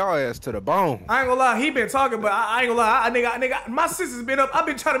working y'all ass to the bone. I ain't gonna lie, he been talking, but I ain't gonna lie, nigga, my sister's been up. I've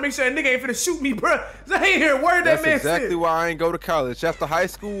been trying to make sure that nigga ain't finna shoot me, bro. I ain't hear a word That's that man exactly said. why I ain't go to college. After high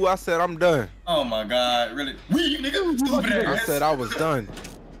school, I said I'm done. Oh my god, really? Weave, nigga. Stupid I ass. said I was done.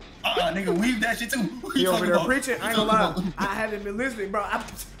 Nigga, weave that shit too. What He you over talking there about? preaching. I ain't gonna lie, I haven't been listening, bro.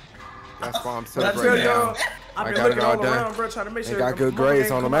 That's why I'm I tell celebrating y'all, now. I've I been got it looking all all done. around, bro, trying to make sure. They got the good motherfucker grades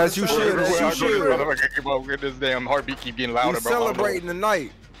ain't on them, come out as you the should, side. as you should. Motherfucker, keep on this damn heartbeat keep getting louder, We bro. celebrating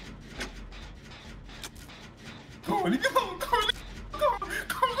tonight. Come on, nigga.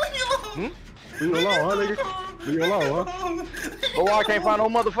 Come on, leave me alone. Leave you alone, huh, nigga? Leave you alone, huh? But why I can't find no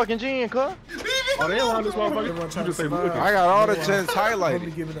motherfucking gin, cuz? Oh, they around this Everyone motherfucker. trying You to just say, survive. look I got all the gens Let me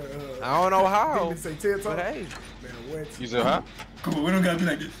highlighted. give it a. I don't know how, Didn't say TED Talk? but hey. Man, what? You said, huh? Come on, we don't gotta be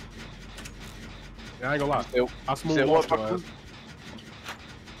like this. Yeah, I ain't gonna lie. Still- I smooth said lost what, your ass.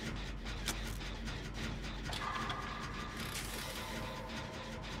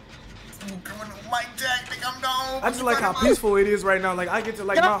 Come on, Mike Jack, nigga, I'm gone. I just like how peaceful it is right now. Like I get to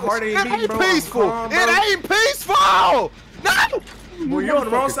like my heart ain't beating, bro. I'm peaceful. calm, bro. It ain't peaceful. No. Well, you're on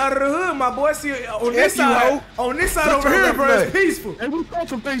the wrong side of the hood, my boy. See, on this If you side, hoe. on this side Shut over your here, left bro, it's leg. peaceful. Hey, we got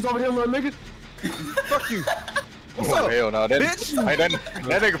some things over here, little nigga. Fuck you. What's Oh, up? hell no. That, bitch? hey, that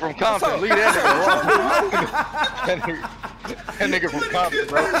nigga from Compton. Leave that nigga alone. that nigga from Compton,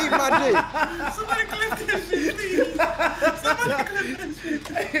 bro. Eat my dick. Somebody clip that shit, please. Somebody clip that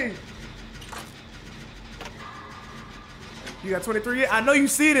shit. Hey. You got 23 yet? I know you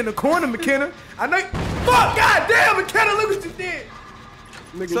see it in the corner, McKenna. I know. Fuck, goddamn, McKenna, look what you did.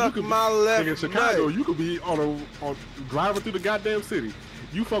 Nigga, Suck you could my left nigga, in Chicago, nut. you could be on driving through the goddamn city.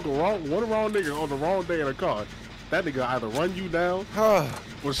 You fucking one wrong nigga on the wrong day in a car. That nigga either run you down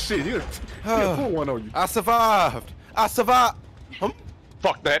or shit, he'll pull one on you. I survived. I survived.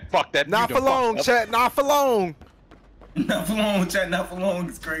 Fuck that. Not You for done long, fucked up. chat. Not for long. Not for long, chat. Not for long.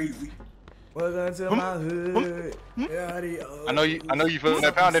 It's crazy. Welcome to my hood. I know you feeling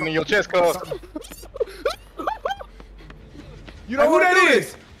that pounding in your chest, cuz. You Hey, know who who that that is?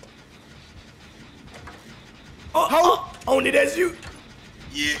 is? Only that's you.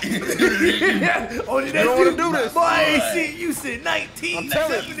 Yeah. Only that's don't you. wanna do this. Boy, I ain't seen you since 19. I'm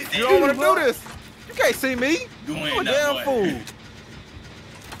telling you, you don't want to do this. You can't see me. You You a ain't damn that boy. fool.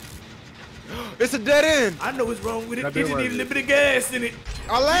 It's a dead end. I know what's wrong with it. That It been just right need a there. little bit of gas in it.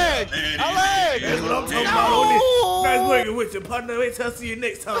 I lagged. I lagged. That's what I'm talking No. about on this. Nice working with you, partner. Wait till I see you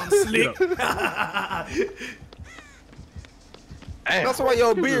next time, slick. Damn. That's why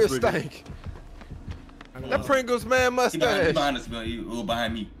your beard this nigga. stink. That Pringles man He mustache. behind us, bro. He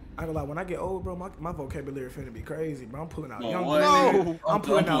behind me. I ain't gonna lie, when I get old, bro, my vocabulary finna be crazy, bro. I'm pulling out Bro, young what? No. I'm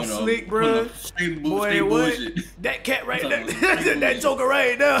pulling out slick, pulling bro. up straight Boy, what? bullshit. That cat right I'm there, talking about straight that joker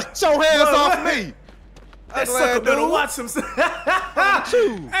right there. Show hands Bro, off what? me. That I'm sucker glad, better dude. watch him.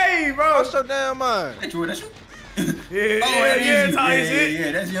 Chew. Hey, bro. What's your damn mind? Hey, Troy, that's you? Yeah, that yeah, is you. Ty, yeah, is it?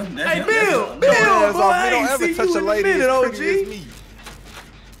 yeah, that's him. That's Hey, him. Bill, That's him. Bill. Show hands boy, off I me. Don't ain't ever seen touch you a in a lady minute, as OG. pretty as me.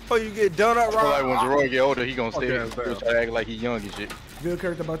 Before you get done up I feel like right. when Jerome get older, he gonna Fuck stay ass still down. try to act like he young and shit. Bill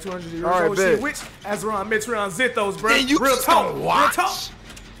Kirk about 200 years All right, old. bet. Shit, which as around Metron Zithos, bro. And you Real just talk. don't Real watch. talk.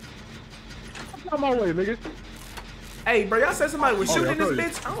 Out my way, nigga. Hey, bro, y'all said somebody was Oh, shooting yeah, this I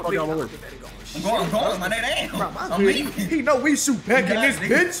bitch. I don't Fuck think out my way. that it going I'm going, my nigga. Bro, my I'm dude, leaving. he know we shoot back in this nigga.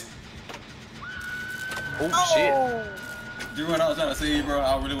 bitch. Oh shit. Do what I was trying to say, bro.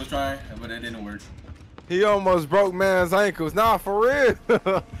 I really was trying, but that didn't work. He almost broke man's ankles. Nah, for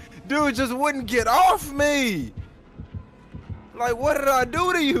real. Dude just wouldn't get off me. Like, what did I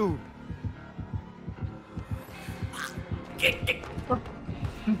do to you?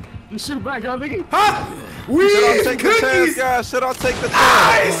 You shoot back, y'all nigga. Huh? Should I We take the chance, cookies. guys? Should I take the chance?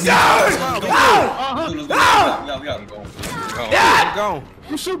 I shot. Let's go. We got. I'm gone.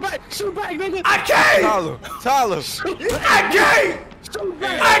 You shoot back, nigga. I can't. Tyler. I can't. Shoot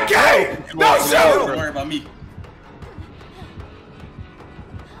back. I can't. Don't Don't shoot. worry about me.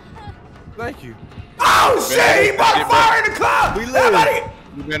 Thank you. Oh shit! He bought a fire in the club. We live. Everybody-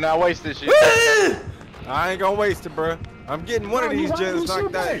 You better not waste this shit. I ain't gonna waste it, bro. I'm getting one of these gens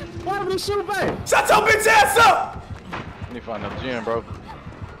knocked out. Why would you shoot back? Shut your bitch ass up! Need to find another gym, bro.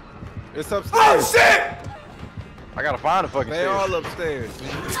 It's Oh upstairs. shit! I gotta find a fucking They stairs. all upstairs.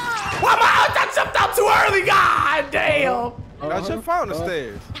 Why am I jumped out too early? God damn! I just found the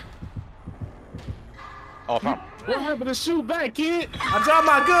stairs. Oh, I found. What happened to shoot back, kid? I dropped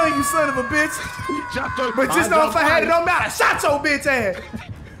my gun, you son of a bitch. But just know if I had it, don't matter. Shot your bitch ass.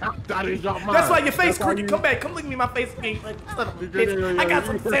 That's why your face crooked. Come back. Come look at me in my face again. Like, son of a bitch. I got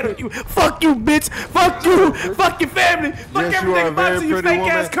something to say to you. Fuck you, bitch. Fuck you. Fuck your family. Fuck Yes, you are everything a about very you, pretty fake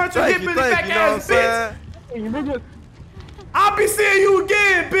woman. ass country Thank hippie, you, fake you know what I'm ass bitch. saying? I'll be seeing you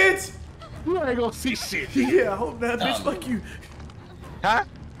again, bitch. You ain't gonna see shit. Yeah, I hope not, bitch. Fuck you. Huh?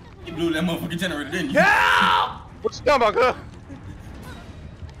 You blew that motherfucking generator, didn't you? Help! What you talking about, cuz?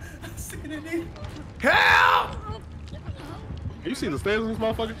 I'm sick of that nigga. Help! You see the stairs in this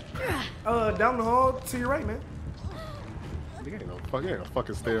motherfucker? Down the hall to your right, man. Nigga ain't no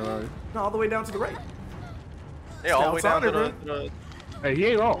fucking stair around here. No, all the way down to the right. Yeah, all the way down to Outside the. Hey, he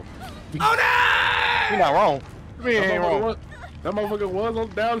ain't wrong. Oh no! You're not wrong. You mean That ain't motherfucker wrong? was- That motherfucker was on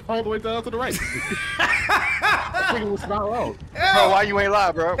down all the way down to the right. That nigga was not wrong. Bro, why you ain't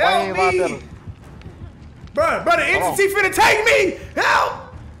lie, bro? Why you ain't lie Help me! better? Bro, the entity finna take me!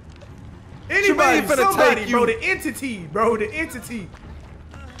 Help! Anybody, Somebody finna somebody, take bro, you. the entity.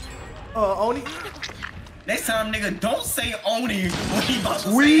 Oni? Next time, nigga, don't say Oni when he about to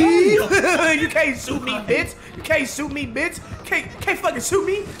We? say You can't shoot me, bitch. You can't shoot me, bitch. Can't fucking shoot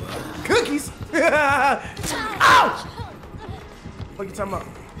me. Cookies. Ouch! What you talking about?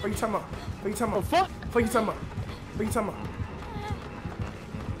 What you talking about? What you talking about? Fuck. What you talking about? What you talking about?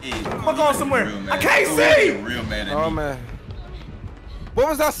 Hey, Fuck on somewhere. real mad. I can't Oh, see. you're real mad at Oh me. man. What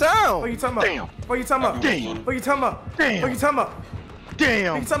was that What sound? you talking about? Damn. What you talking about? Damn. What you talking about? Damn. What you talking about? What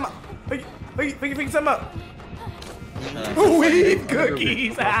Damn. you talking about? What you talking about? Weed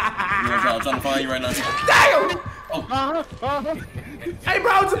cookies. I'm trying to find you right now. Damn! Uh-huh. Hey,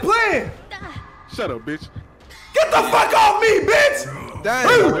 bro, I was just playing. Shut up, bitch. Get the fuck off me, bitch!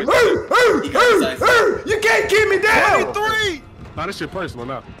 Damn. You can't keep me down! 23. Nah, this shit personal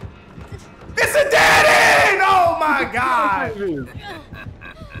now. It's a dead end! Oh my god!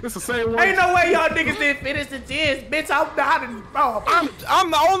 It's the same one. Ain't no way y'all niggas didn't finish the gist, bitch.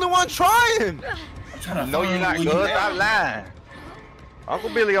 I'm the only one trying. I'm trying to No, you're not find good. where you Stop at. lying. Uncle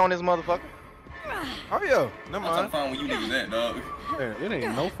Billy on this motherfucker. Oh yeah, never I'm trying to mind. find where you niggas at, dog. Man, it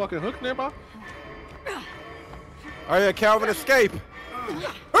ain't no fucking hook nearby. Oh yeah, Calvin, escape.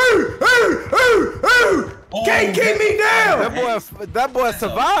 Can't keep me down. That boy That's a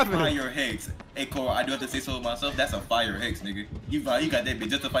surviving. fire hex. Hey, Cole, I do have to say so myself. That's a fire hex, nigga. You got that bitch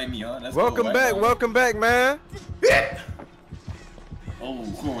just to fight me, huh? That's Welcome cool, back, right? welcome back, man.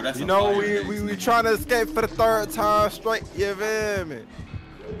 Oh, cool. That's You a know fire hex, we nigga. trying to escape for the 3rd time straight. You feel me?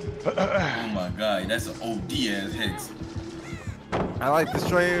 Oh my god, that's an OD ass hex. I like the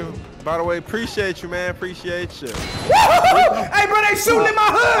stream. By the way, appreciate you, man. Appreciate you. Hey, bro, they shooting in my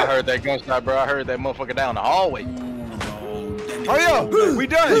I hood. heard that gunshot, bro. I heard that motherfucker down the hallway. Ooh, no. That Oh yeah, nigga we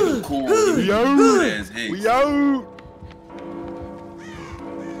done. cool. We out. Ass hex. We out.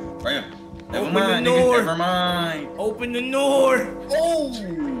 Right here. Never Open the mind, door. nigga. Never mind. Open the door. Oh.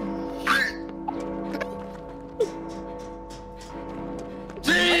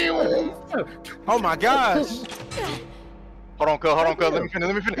 Oh my gosh. Hold on, cuz. Hold on, cuz.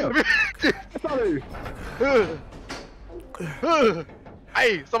 Let me finish.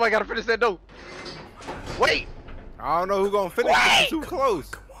 Hey, somebody gotta finish that dope. Wait. I don't know who gonna finish. This is too close.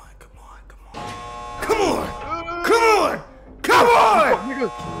 Come on.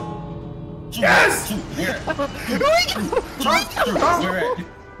 Yes. Where at?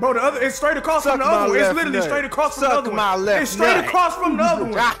 Bro, the other, it's straight across Suck from the my other one. It's left literally nut. straight across from the Suck other one. my left It's straight nut. across from the other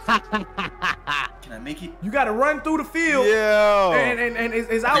one. Can I make it? You gotta run through the field. Yeah. And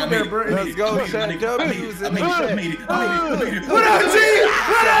it's out there, bro. Let's go, Shaq W's in the chat. What up, G?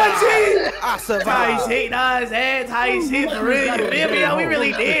 What up, G? I How he survived. shaking on his ass, how he shit for real, you feel me? Yo, we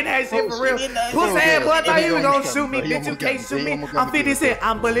really did that shit for real. Puss ass boy, thought you was gonna shoot me, bitch, you can't shoot me. I'm 50 Cent,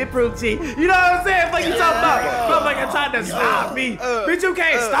 I'm bulletproof, G. You know what I'm saying? What you talking about? Motherfucker trying to stop me. Bitch, you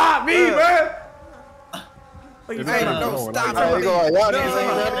can't stop me, bro. What you talking Hey, about? no, stop Hey, it. go on. Y'all niggas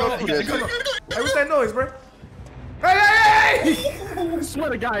ain't ready to go through that shit. Hey, what's that noise, bro? Hey! I swear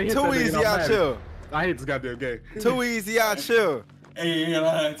to God, I hit Too that nigga, easy, I'm I mad. chill. I hate this goddamn game. Too easy, I chill. Hey, I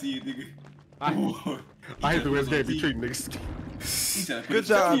lied to you, nigga. I hate the way this game be treating niggas. Good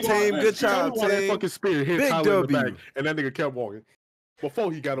job, team. Good job, That team. fucking spear hit Big Tyler in the W. back, and that nigga kept walking.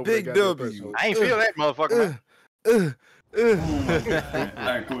 Before he got over Big that goddamn W. threshold. I ain't feel that motherfucker, man.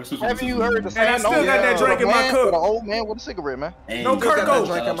 Alright, cool. Haven't you heard the And I saying? still got that drink in my For the cup. old man with a cigarette, man. No Kirko.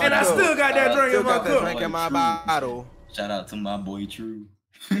 drink in my And I cup. still got that drink Still in my got that cup. drink in my bottle. Shout out to my boy True.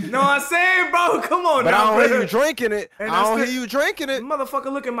 No, I'm saying, bro, come on But now, I don't bro. hear you drinking it. And I don't still- hear you drinking it.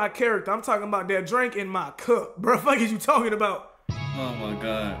 Motherfucker, look at my character. I'm talking about that drink in my cup. Bro, fuck is you talking about? Oh my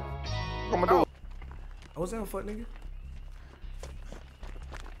god. I'm gonna do it. I was that fuck nigga?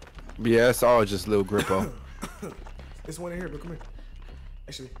 Yeah, it's all just Lil Grippo. This one in here, but come here.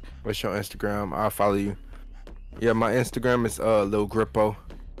 Actually, What's your Instagram? I'll follow you. Yeah, my Instagram is Lil Grippo.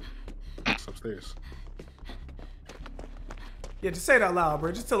 It's upstairs. yeah, just say it out loud,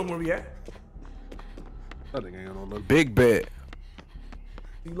 bro. Just tell them where we at. That nigga ain't on no. Big bet.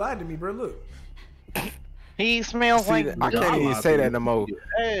 You lied to me, bro. Look. He smells See, like. I can't even say that no more.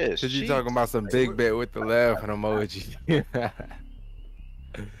 Yes, Cause you talking about some big bet with the laughing emoji.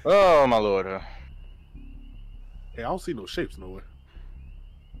 Oh my lord. Hey, I don't see no shapes nowhere.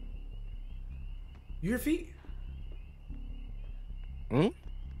 Your feet? Hmm?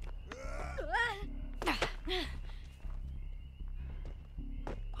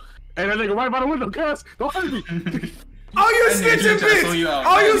 Hey, that nigga right by the window, cuz. Don't hurt me. Oh, you That nigga snitching just tried to throw you bitch! out.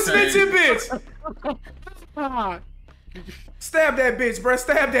 Oh, you That's crazy. snitching bitch! Ah, Stab that bitch, bro.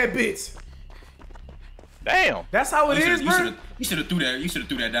 Stab that bitch. Damn. That's how it is, bro. You should have threw that. You should have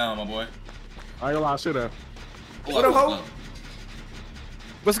threw that down, my boy. I ain't gonna lie, I should have. What up, ho?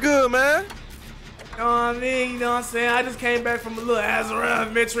 What's good, man? You know what I mean? You know what I'm saying? I just came back from a little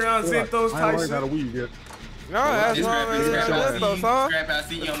Azaroth, Metreon, Zenthos I type ain't learned how to shit. weave yet. No, that's It's wrong, scrap, it's man. scrap. I see That's you. huh? Scrap, I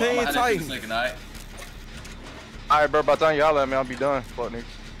see you. I'm King gonna Titan. in a second, alright? Alright, bro. By the time y'all let me, I'll be done. Fuck niggas.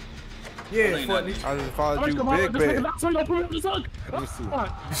 Yeah, ain't fuck nothing. nigga. I just followed you, Come on, big this nigga bet. not so you don't put me in the sun. Let me see.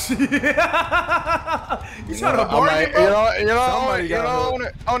 You trying to I'm bargain, like, bro? Somebody got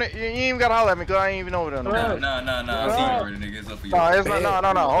on it. You ain't even gotta holler at me, cause I ain't even over there. No, Nah, no, I see you already, nigga. It's up for you. it's not.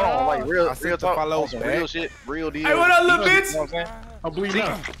 No. Hold on. Like real I sent real the talk. follow On some back. real shit. Real deal. Hey, what up, little You know bitch? what I'm saying? I'm bleeding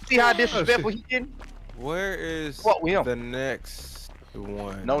out. See how disrespectful he getting? Where is What with him? the next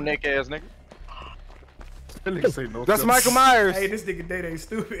one? No neck ass nigga. That nigga say no. That's Michael Myers. Hey, this nigga Day Day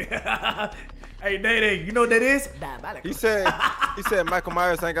stupid. Hey, Day Day, you know what that is? He said Michael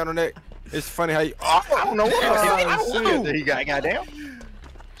Myers ain't got no neck. It's funny how you. I don't know what Oh, I don't know shit. that he got. Goddamn.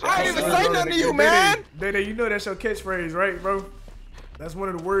 I didn't even say nothing to you, man. Day, you know that's your catchphrase, right, bro? That's one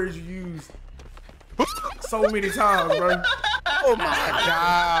of the words you use so many times, bro. Oh my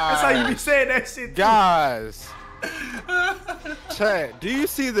God. That's how you be saying that shit. Guys. Chat, do you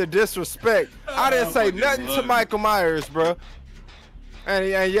see the disrespect? I didn't say nothing to Michael Myers, bro. And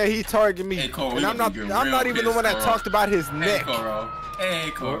yeah, he targeted me. Hey, Cole, and I'm not even the one that talked about his neck.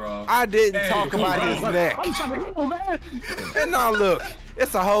 Hey, Coro. I didn't talk about his neck. And now look,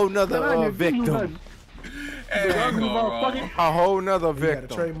 it's a whole nother victim. Hey, Coro. A whole nother You got a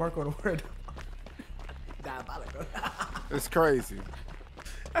victim. trademark on the word. Diabolical. It's crazy.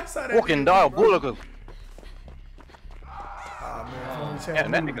 That's how that Fucking diabolical. Oh, man.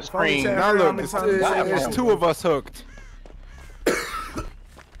 Damn, that nigga screamed. Now look, it's two of us hooked.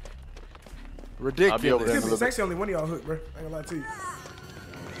 Ridiculous. It's actually only one of y'all hooked, bro. I ain't gonna lie to you.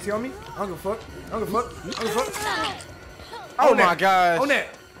 See on me? I don't give a fuck. I don't give a fuck. I don't give a fuck. Oh my gosh. On that.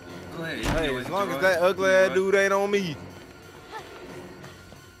 Hey, as long as that ugly ass dude ain't on me.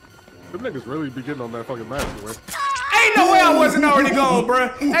 Them niggas really be getting on that fucking mask, man. Ain't no way I wasn't already gone, bro.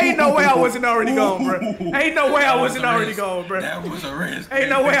 Ain't no way I wasn't already gone, bro. Ain't no way I wasn't already gone, bro. That was a risk. Ain't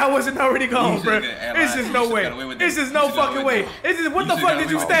no way I wasn't already gone, bro. It's just no way. It's just no fucking way. It's just what the fuck did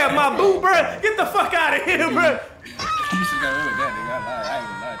you stab my boo, bro? Get the fuck out of here, bro. You should got away with that, nigga. I ain't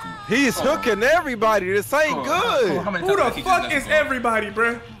gonna lie to you. He's hooking everybody. This ain't good. Who the fuck is everybody,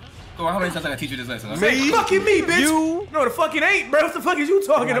 bro? How many times I gotta teach you this lesson? Me? Fucking me, bitch. You? No, the fuck it ain't, bro. What the fuck is you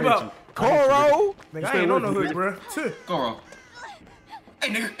talking about? Coro? Nigga, I ain't on no hood, bro. Coro. Hey,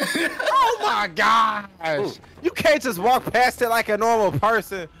 nigga. Oh my gosh. You can't just walk past it like a normal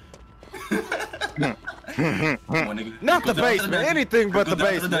person. Not the basement. Anything but the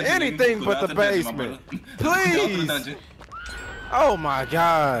basement. Anything but the basement. Please. Oh my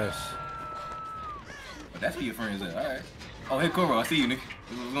gosh. That's who your friends at. Alright. Oh, hey, Coro. I see you, nigga.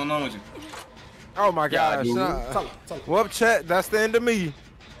 What's going on with you? Oh my gosh. Well, chat, that's the end of me.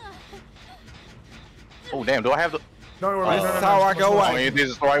 Oh damn, do I have the? Don't worry. This is how I go Oh, out. this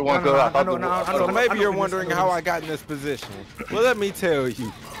is the right one, cause I thought So maybe you're wondering how I got in this position. Well, let me tell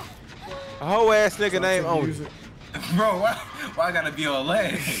you. A whole ass nigga named Oni. Bro, why I gotta be on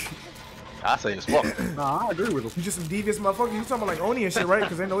leg? I say it's fuck. Nah, I agree with him. You just some devious motherfucker. You talking about like Oni and shit, right?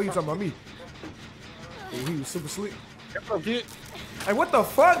 Because they know you talking about me. Ooh, he was super slick. Hey, what the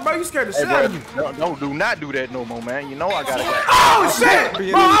fuck, bro? You scared the shit out of me. Do not do that no more, man. You know I gotta. Oh shit!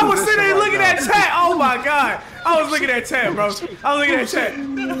 Bro, I was sitting there looking at chat. Oh my god. I was looking at chat, bro. I was looking at chat. I ain't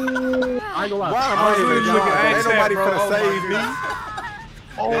gonna lie. Why am I was I really even looking at Ain't chat, nobody bro. finna Oh my save me.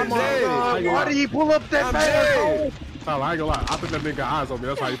 Oh my god! Why did he pull up that fast? Tyler, I ain't gonna lie. I think that nigga got eyes on me.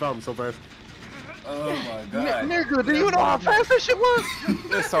 That's how he found me so fast. Oh my god. Nigga, do you know how fast that shit was?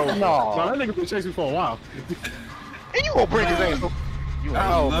 It's so No, that nigga been chasing me for a while. And you gonna bring his ass?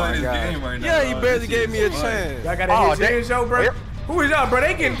 Oh my god. Right now, Yeah, he barely gave me a chance. Y'all gotta hit your show, bro. Who is y'all, bro?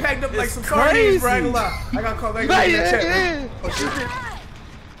 They getting packed up like some sardines, bro. I ain't gonna lie. I gotta call that guy in the chat.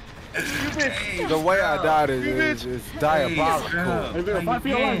 The way I died is diabolical. Hey, man, fight for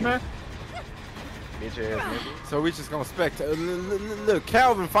your life, man. Bitch ass nigga. So we just gonna spectate. Look,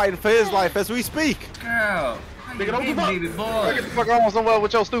 Calvin fighting for his life as we speak. Girl. Nigga, don't give up. Get the fuck on somewhere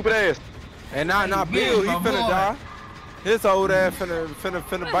with your stupid ass. And not Bill, he finna die. His old ass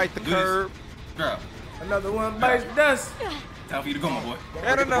finna bite the curb. Girl. Another one bites dust. Time for you to go, my boy.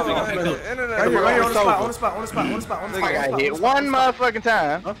 And another one. Right here, on the spot. I hit one motherfucking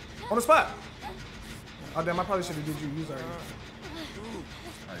time. On the spot. Oh damn, I probably should have did you use already.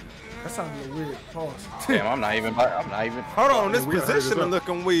 That sounded a little weird. Pause. Damn, I'm not even. Hold on, this position is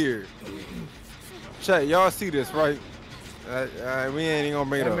looking weird. Chat, y'all see this, right? We ain't even gonna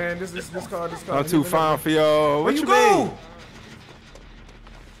bring it Hey up. man, this card. I'm too fine for y'all. Where What you you go? mean?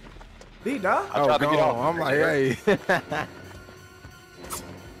 D dog. I tried to get off. I'm like, hey.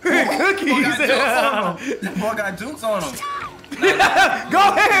 Cookies. That boy got jukes on him. Go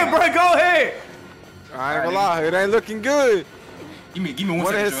ahead, bro. Go ahead. I ain't gonna lie, it ain't looking good. Give me 1 One of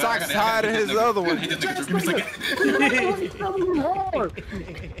second. his socks higher than his other one. Hit this nigga, give me a second.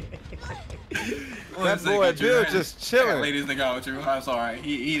 That boy Bill just I gotta chilling. lay this nigga out with you. I'm sorry.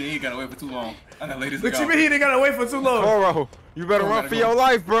 He got away for too long. I gotta lay this What nigga you out. mean he didn't gotta wait for too long? Coro, you better run for your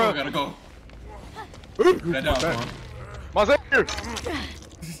life, I bro. gotta go. Put that down, bro. My second.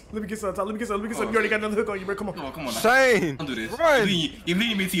 Let me get some. You already got another hook on you, bro. Come on. Come on now. Shane, Don't do this. run. You're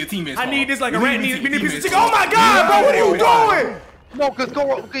leading me to your teammates. I need this like a You're rat leading needs me a to piece of your chicken. Oh my teammates. god, bro. What are you doing? No, cause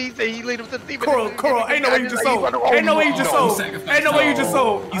Coro, he said he lead him to the team. Coral, ain't no way you just sold. Ain't no way you just sold. Ain't no way you just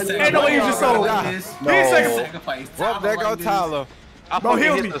sold. Ain't no way you just sold. Well, there go Tyler. Bro,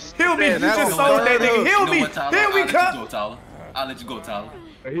 heal me. Heal me. You just sold that nigga. Heal me. Here we come. I'll let you go, Tyler.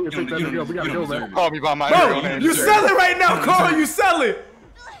 Hey, here, pick that nigga up. We gotta go, man. Call me by my Bro, name. you selling right now, Carl. You selling.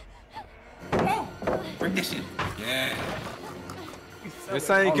 Bring this shit. Yeah. This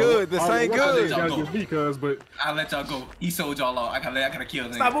ain't good. This ain't good. You gotta get me, cuz, but I'll let y'all go. He sold y'all out. I gotta kill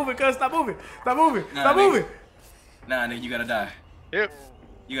him. Stop moving, cuz. Stop moving. Stop moving. Nah, Stop nigga. moving. Nah, nigga, you gotta die. Yep.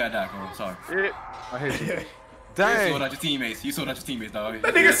 You gotta die, Cole. Sorry. Yep. I hate you. You sold Dang. out your teammates. You sold out your teammates, dog.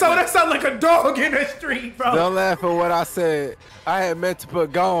 That nigga sold that sound like a dog in the street, bro. Don't laugh at what I said. I had meant to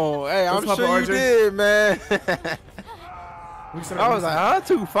put gone. Hey, I'm What's up, sure you RJ? did, man. I I was like, huh?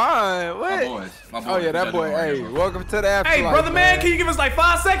 Too fine. What? My boys. Oh yeah, that boy. Hey, welcome to the afterlife. Hey, brother, man, can you give us like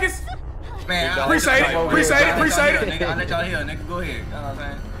 5 seconds? Man, Appreciate it. Appreciate it. Appreciate it. Nigga, I'll let y'all hear, nigga. Go ahead. You know what I'm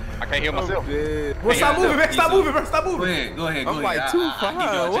saying? I can't hear myself. Well, stop moving, man. Stop moving, bro. Stop Go moving. ahead. Go ahead. Go I'm ahead. like, too fine.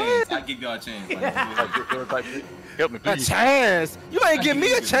 I give y'all a chance. Help me, A please. chance? You ain't give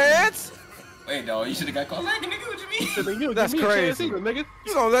me a chance. Wait, dog. You should have got called. Like, nigga, what you mean? That's crazy. Nigga.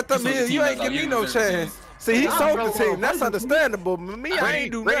 You gonna let them sold the in? team, You ain't that's give all. me You no deserve the chance. See, he Nah, sold bro, the team. bro, That's bro. understandable. Me, I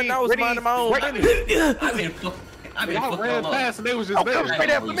ain't do nothing. I was ready, minding my own ready. business. I've been fucked Y'all ran up. past and they was just come there. straight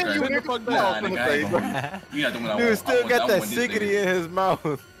after me, you Nah, nigga. nigga, I ain't gonna- You not doing what I Dude want. still got that sickety in his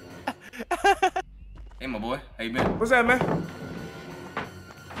mouth. Hey, my boy. How you been? What's that, man? Come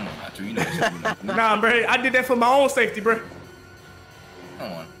on, Nacho. You know that shit. Nah, bro. I did that for my own safety, bro.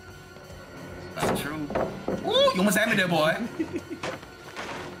 Come on. Not true. Ooh, you almost had me there, boy.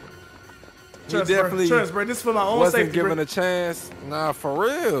 Trust, definitely bro. Trust, bro. This is for my own Wasn't safety, given bro. a chance. Nah, for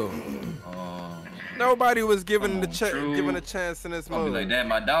real. Nobody was given the true. given a chance in this I'll be movie. like that,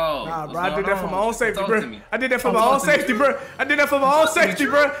 my dog. Nah, What's bro. I did going that for my on? own safety, Talk bro. to me. I did that for my Talk own to me. safety, bro. I did that for my own safety,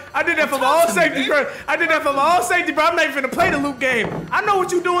 bro. I did that for my own safety, bro. I did that for my own safety, bro. I'm not even finna play the loop game. I know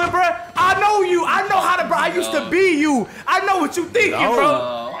what you doing, bro. I know you. I know how to, bro. I used to be you. I know what you thinking,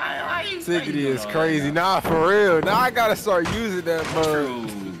 bro. Why you Sickety is doing crazy. all Nah, for real. Now I gotta start using that that? mug.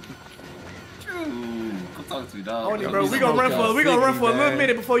 True. Come talk to me, dog. Only, bro. We gonna run for a little man.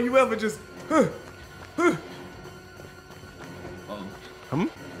 minute before you ever just.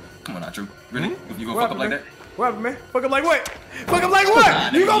 Come on, not true. Really? If you gonna What fuck up like happened, that? man? What happened, man? Fuck up like what? Fuck up like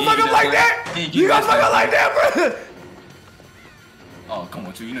what? You gonna fuck up like that? Yeah, You gonna fuck up like that, bro? Oh, come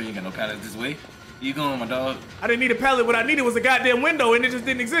on, True. You know you ain't got no pallet this way. You going, my dog? I didn't need a pallet. What I needed was a goddamn window, and it just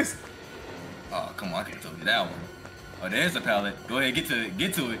didn't exist. Oh, come on. I could have told you that one. Oh, there's a pallet. Go ahead, get to it.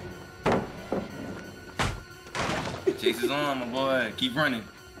 Get to it. Chase is on, my boy. Keep running.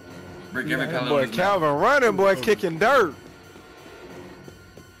 Break every pallet. Boy, on his mouth. Calvin running, boy, kicking dirt.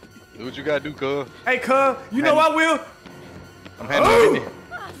 Do what you gotta do, cuz. Hey, cuz, you know I will. I'm handling business.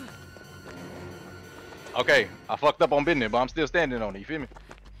 Okay, I fucked up on business, but I'm still standing on it. You feel me?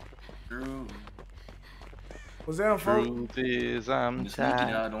 True. Was that on phone? Truth is, I'm Just sneaky,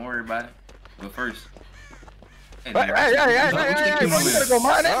 tired. dog. Don't worry about it. But first. Hey, bro, you better go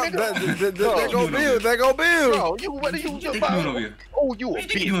mind that nigga. They go build. They go build. Bro, you what are you What you doing over here? Oh, you a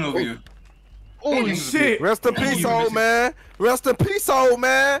What you doing over bitch. here? Oh, Holy you shit. Rest in peace, old man. Rest in peace, old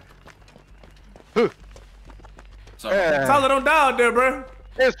man. Sorry. Yeah. Tyler, don't die out there, bro.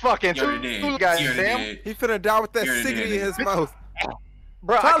 It's fucking You true. already did. You You guys, already damn. did. He finna die with that You're sickety dead. in his mouth.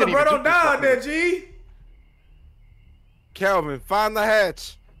 Bro, I Tyler, couldn't bro, even don't do this die out fucking- there, G. Calvin, find the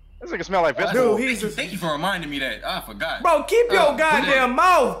hatch. This nigga smell like Dude, vegetables. he's Thank you, just. thank you for reminding me that. I forgot. Bro, keep your goddamn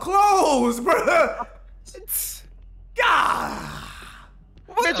mouth closed, bro. God.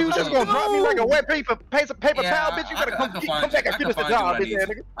 Bitch, you just gonna drop me like a wet paper Yeah, towel, bitch. You gotta come find back you. and I finish the can find you job, when I bitch need ass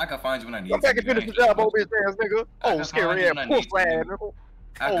you. nigga. I can find you when I need you. Come back and finish the job, old bitch ass nigga. Oh, can scary find ass you when I need puss ass you. nigga.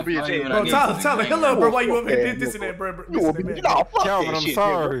 I Oh, can bitch find you ass when I Bro, need Tyler, you. hello, bro. Why you over here this and that, bro? You Listen a to me, bitch. man. Nah, fuck Calvin, that I'm shit,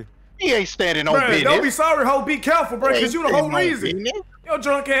 sorry. nigga. He ain't standing on Bro, business. don't be sorry, ho. Be careful, bro, He because ain't you the whole standing on reason. business. Your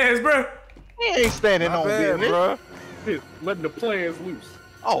drunk ass, bro. He ain't standing My on bad, business. bruh. Shit, letting the plans loose.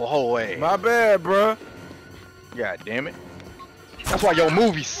 Oh, whole ass. My bad, bruh. God damn it. That's why your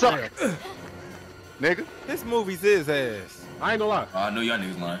movies suck. Nigga. This movie's his ass. I ain't gonna lie. Oh, I know y'all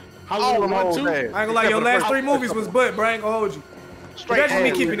niggas lying. Halloween Oh, 1, 2. ass. I ain't gonna lie, Except your for the last first 3 movies was butt, bro. I ain't gonna hold you. straight That's just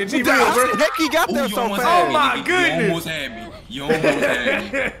me ass. keeping it G real, bro. Heck, he got Ooh, there you so almost fast. had me, Oh, my nigga. goodness. You almost had me. You almost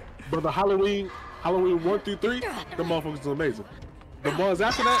had me. But the Halloween 1 through 3, the motherfuckers are amazing. The ones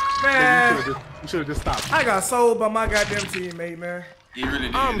after that, Man. you should have just stopped. I got sold by my goddamn teammate, man. He really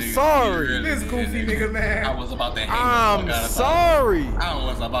did. I'm nigga. sorry. He really This did, goofy nigga, man. I was about to hang the I'm fuck out of sorry. I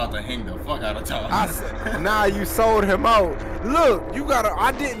was about to hang the fuck out of Tyler. Nah, you sold him out. Look, you gotta.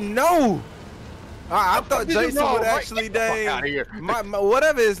 I didn't know. I thought did you Jason know, would right? actually Get the fuck outta dang here. my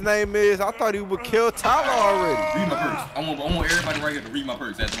whatever his name is. I thought he would kill Tyler already. Read my purse. I want everybody right here to read my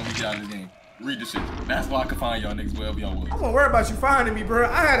purse. That's when we get out of this game. Read the shit. That's why I can find y'all niggas wherever y'all was. I won't worry about you finding me, bro.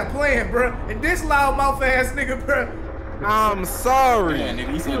 I had a plan, bro. And this loudmouth ass nigga, bro. I'm sorry. Yeah,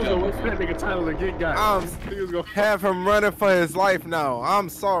 nigga, he's He was so gonna dumb. wait for that nigga Tyler to get got. He was gonna Have him running for his life now. I'm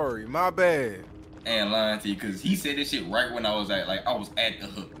sorry. My bad. And lying to you, cause he said this shit right when I was at I was at the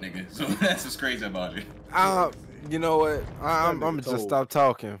hook, nigga. So that's what's crazy about it. You know what? I'm gonna just stop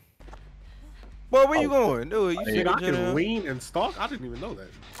talking. Well, where you going, dude? You Nigga, I figured can lean and stalk. I didn't even know that.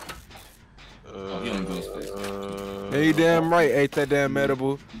 Oh, he only goes fast. Hey, you damn right. Ate that damn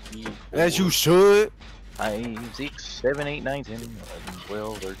edible. As you should. 5, 6, 7, 8, 9, 10, 11,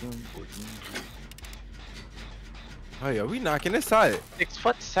 12, 13, 14. Oh yeah, we knocking this out. 6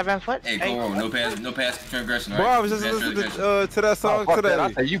 foot, 7 foot. Hey, go on. No pass transgression, right? Bro, I was just No pass listening transgression. to that song today.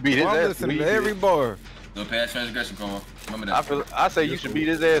 I say you beat his Bro, I'm ass. listening to every bar. No pass transgression, Cole. Remember that. I say you should beat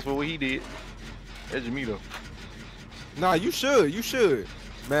his ass for what he did. That's me though. Nah, you should. You should.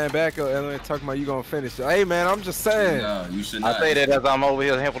 Man, back up, Ellen, talking about you gonna finish it. Hey, man, I'm just saying. No, you should not. I say that as I'm over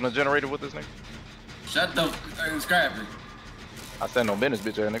here helping the generator with this nigga. Shut the scrapper. I said no business,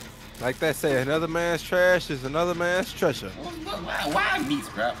 bitch ass nigga. Like that say, another man's trash is another man's treasure. Why me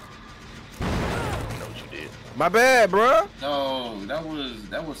scrap? I know what you did. My bad, bro. No, that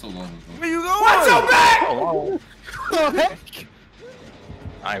was so long ago. Where you going? Watch your back! Oh, Heck?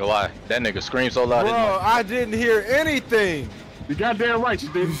 I ain't gonna lie. That nigga screamed so loud. Bro, I didn't hear anything. You goddamn right, you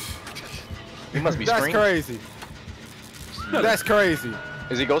didn't. He must be That's screaming. crazy. That's crazy.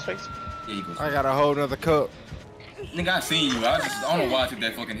 Is he Ghostface? Yeah, he goes. I got a whole nother cup. Nigga, I seen you. I don't know why I took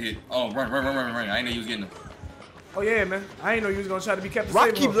that fucking hit. Oh, run. I ain't know you was getting him. Oh yeah, man. I ain't know you was gonna try to be Captain Bro, I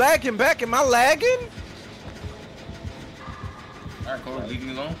Save. keep lagging back. Am I lagging? All right, Cole, leave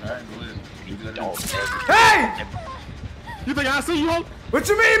me alone. All right, go ahead. Leave it alone. Hey! You think I see you? Hope? What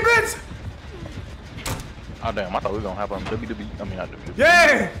you mean, bitch? Oh damn! I thought we were gonna have on WWE. I mean not WWE.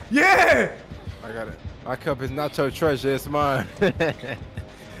 Yeah! Yeah! I got it. My cup is not your treasure. It's mine.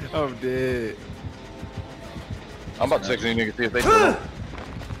 I'm dead. I'm about to text these niggas see if they. Huh.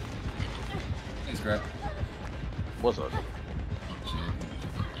 Hey, scrap. What's up?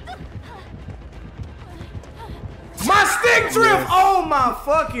 My stick drift! Oh my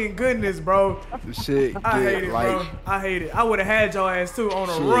fucking goodness, bro. This shit I hate get it, like, bro. I hate it. I would have had your ass too on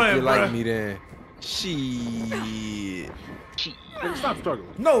a shit run, get bro. like me then. Shit. Nigga, stop struggling.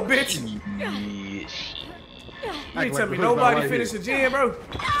 No, bitch. You ain't tell me nobody finished the gym, bro.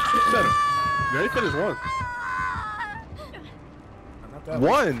 Shut up. Yeah, he finished one.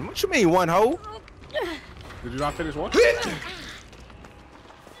 One? What you mean, one hoe? Did you not finish one? Get it.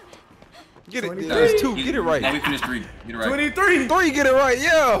 23. There's two. Get it No, right. we finished 3. Get it right. 23. Three. Get it right.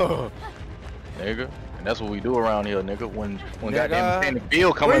 Yo. Nigga. And that's what we do around here, nigga. When Nigga. goddamn Danny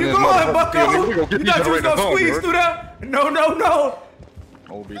Bill come Where in you this going, motherfucker, bucko? we gonna get You these thought you was generators gonna on, squeeze bro. through there? No, no, no.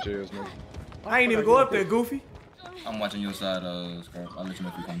 Old bitch ass nigga. I ain't even go up there, Goofy. I'm watching your side, Scrap. I'll let you know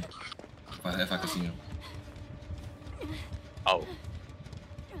if you come. If I can see him. Oh.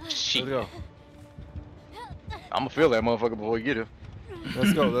 Shit. Let's go. I'ma feel that motherfucker before we get here.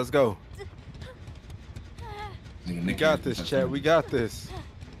 Let's go. Let's go. Nigga, We got this, chat. We got this.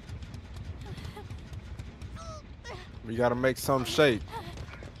 We gotta make some shape.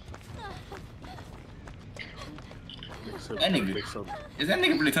 That nigga. Is that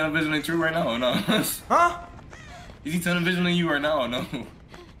nigga really tunnel visioning true right now or no? Huh? Is he tunnel visioning you right now or no?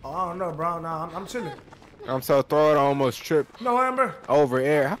 Oh, I don't know, bro. Nah, I'm chilling. I'm so throwing. I almost tripped No, Amber. over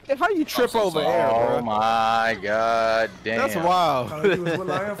air. How you trip so over sorry. air, Oh bro? my god damn. That's Thought wild. you was what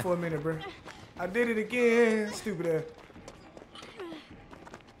I am for a minute, bro. I did it again, stupid ass.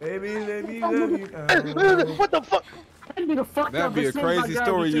 Baby, let me love you. What the fuck? That nigga fucked That'd up be a as soon as I crazy got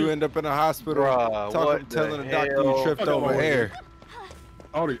story. the You shit. end up in a hospital Bruh, what telling the the doctor you hell? tripped Fuck over over air.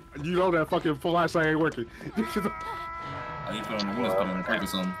 Only, you know that fucking flashlight ain't working. Oh, you put on the windows, put on the crack or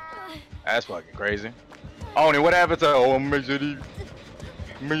something. That's fucking crazy. Only what happened to I'm make sure you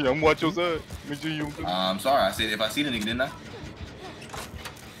me, I'm watch your side. Make sure you I'm sorry, I said if I see the nigga, didn't I?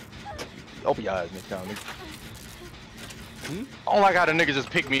 open your eyes next time, nigga. I don't like how the nigga just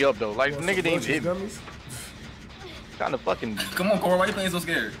picked me up though. Like the nigga didn't even hit me. Gummies? Kinda fucking Come on, Cora, why you playing so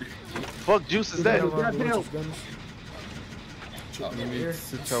scared? fuck juice is that? Goddamn. Oh,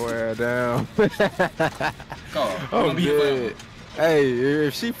 Sit your ass down. Cora, we Oh, gonna be here dead. Hey,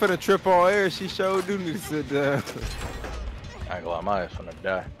 if she finna trip on air, she sure do need to sit down. I ain't gonna lie, my ass finna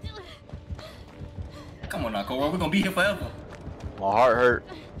die. forever. Come on now, Cora, we're gonna be here forever. My heart hurt.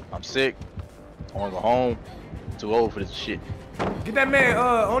 I'm sick. I wanna go home. Too old for this shit. Get that man,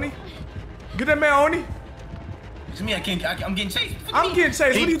 Oni. Get that man, Oni. To me, I'm getting chased. I'm getting chased.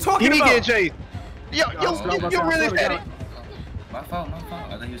 What are you talking He about? getting chased. Yo, you really had it. My fault. I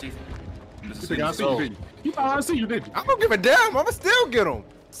thought he was chasing. I'm just You think I see you, didn't you? You thought I see you, didn't you? I don't give a damn. I'ma still get him.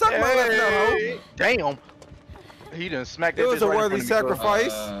 Suck my left nut, hoe. Damn. He done smacked that It was bitch a right in worthy front of me, bro.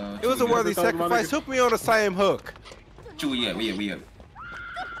 sacrifice. It was a worthy talking about sacrifice. nigga? Hook me on the same hook. We up.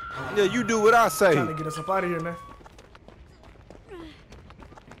 Yeah, you do what I say. Trying to get us up out of here, man.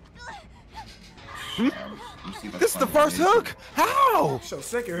 This is the first hook? How? Show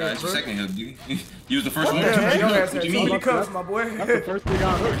second Nah, hook, it's your bro. second hook, dude. You was the first one. the heck? Your ass What had you so many mean? cups, my boy. That's the first thing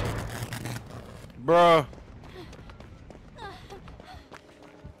I heard. Bruh.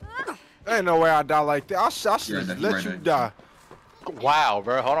 Ain't no way I die like that. I should You're just right let you there. die. Wow,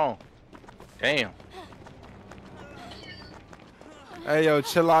 bro. Hold on. Damn. Hey, yo,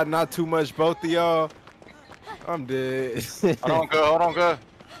 chill out. Not too much, both of y'all. I'm dead. Hold on, good.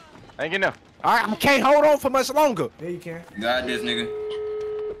 Ain't getting there. I can't hold on for much longer. Yeah, you can. God, this nigga.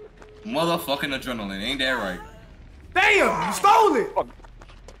 Motherfucking adrenaline. Ain't that right? Damn, you stole it.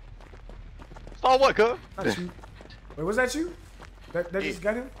 Stole what, cuz? Not you. Wait, was that you? That Yeah. just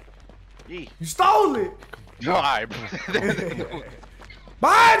got him? Yeah. You stole it. Alright, bro.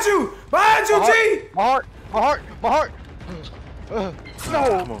 Behind you, G. My heart.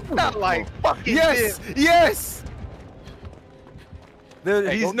 No, not like fucking Yes, this. yes.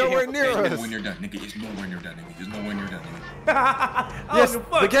 Hey, He's go get nowhere him. near Nigga, us. when you're done, nigga, it's nowhere near done, nigga. It's nowhere near done, nigga. Yes,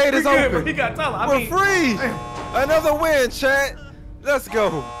 the gate is open. He got taller. We're free. Another win, chat. Let's go.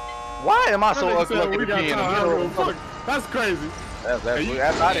 Why am I so That nigga said lucky we to got be in the time. I middle don't of give a fuck. That's crazy.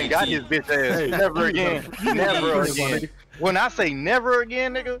 I didn't got his bitch ass. Hey, Never again. Never again. When I say never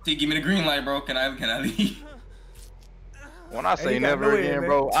again, nigga. See, give me the green light, bro. Can I leave? When I say you got never no in, again, man.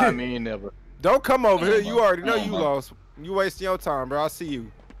 bro, I mean never. Don't come over here. You already know Come on, you bro. lost. You wasting your time, bro. I see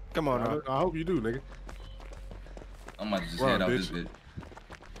you. Come on now. I hope you do, nigga. I'm about to just Run, head out bitch. this bit.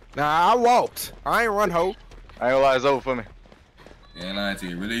 Nah, I walked. I ain't run, ho. I ain't gonna lie, it's over for me. Yeah, ain't lying to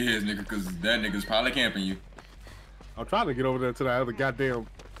you. It really is, nigga, because that nigga's probably camping you. I'm trying to get over there to that other goddamn.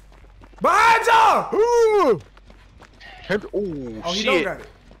 Behind y'all. Ooh. Oh, he don't shit. got it.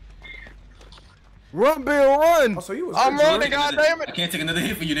 Run, Bill, run. Oh, so you was I'm good, running, Drew. goddamn I it. can't take another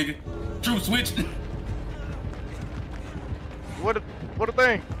hit for you, nigga. True switch. What a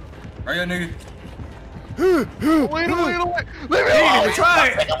thing. Right here, nigga. Wait. Leave me He didn't alone. even try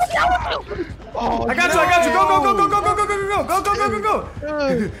it. Oh, I got you. Go.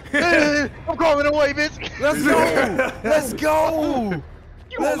 I'm coming away, bitch. Let's go. Let's go.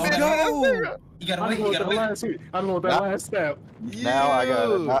 Let's go. You gotta I wait, don't you know gotta that wait. last hit. I don't know that last stab. Now I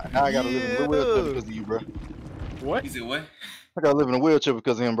gotta live in a wheelchair because of you, bro. What? He said what? I gotta live in a wheelchair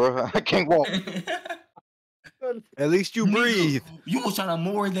because of him, bro. I can't walk. At least you breathe. You was trying to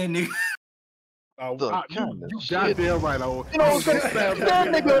moor that nigga. You goddamn right, I You know what I'm saying? That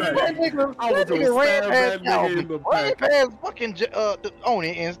nigga ran past Calvin. Ran past fucking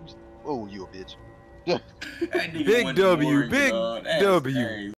Oni and you a bitch. That nigga Big wanted to W, moor you, big dog. That's W.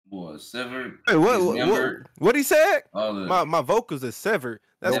 crazy. Boy, severed. Hey, what he said? All the, My vocals are severed.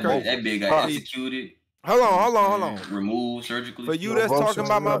 That's that, crazy. that big got executed. Hold on. Removed surgically. For you that's talking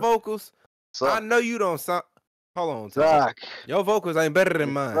about my vocals, I know you don't sound. Hold on, Zach. your vocals ain't better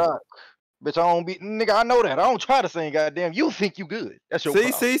than mine. Zach. Bitch, I don't be nigga. I know that. I don't try to sing. Goddamn, you think you good? That's your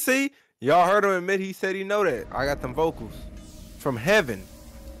problem. See. Y'all heard him admit he said he know that. I got them vocals from heaven.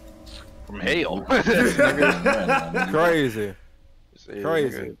 From hell. Crazy.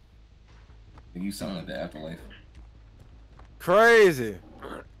 Crazy. You sound like the afterlife. Crazy.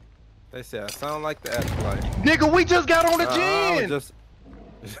 They say I sound like the afterlife. Nigga, we just got on the gym.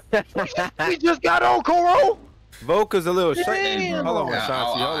 We just got on Koro. Vocals a little shaky. Damn. Hold on, I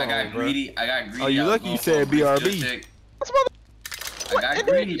Shanti. Hold got on, bro. greedy. I got greedy. Oh, you I was lucky going you said for a BRB. skill check. That's I got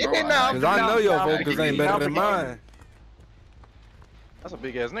greedy, bro. Cause I know your vocals ain't better than mine. That's a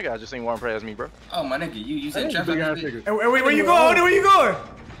big ass nigga. I just seen one pass me, bro. Oh my nigga, you said Big traffic. ass nigga. Hey, where you going? Where you going?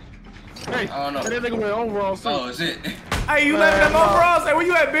 Hey, I don't know. that nigga went overall suit. Oh, is it? Hey, you letting them overalls? Hey, where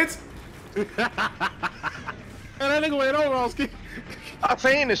you at, bitch? And that nigga went overall ski. I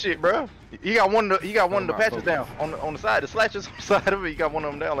seen this shit, bro. He got one of the patches down on the side, the slashes on the side of it. He got one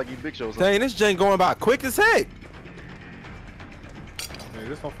of them down like he Big Show. or something. Dang, this Jane going by quick as heck. Hey,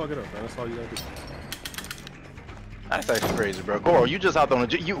 just don't fuck it up, man. That's all you gotta do. That's actually crazy, bro. Goro, you just hopped on the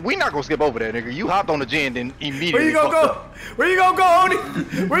gym. We not gonna skip over that, nigga. You hopped on the gym, then immediately. Where you gonna go? Where you gonna go, Oni?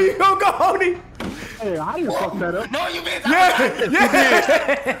 Where you gonna go, Oni? Hey, how do you fuck that up? No, you bitch. Yeah.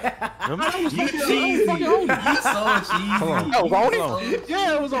 You cheesy. You so cheesy. That was on it?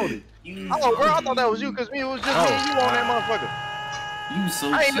 Yeah, it was on it. Oh, bro, I thought that was you, because it was just me and you on that motherfucker. You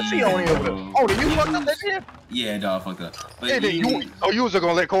so I ain't even see cheesy, on him. bro. Oh, did you fucked up that gym? Yeah, dog, fucked up. But Hey, then you was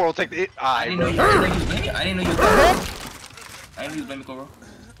gonna let Coral take the it? I didn't know Alright, you. I didn't know you. I didn't know you. I didn't know you blaming Cobra.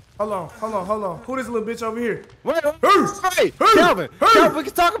 Hold on. Who this little bitch over here? Wait, hey, Calvin, we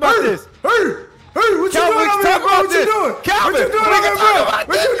can talk about this. Hey, what you doing over here, bro? What you doing? Calvin, what you doing over here, bro?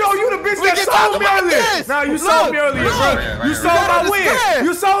 What you doing? You the bitch that sold me earlier. Nah, you sold me earlier, bro. You sold my win.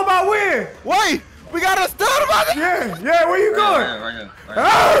 You sold my win. Wait, we got a stud about it. Yeah, where you going?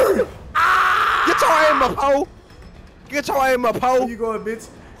 Right here. Get your aim up, ho. Get your aim up, ho. Where you going, bitch?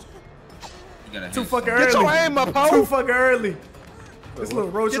 Too fucking Get early. your aim up, ho. Too fucking early. This little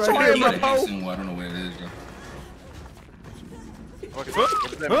roach Get right your here, aim bro. up, ho. I don't know where it is, though. What does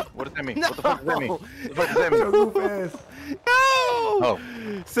that mean? What the fuck does that mean? What the fuck does that mean? Your goof ass. No. Oh.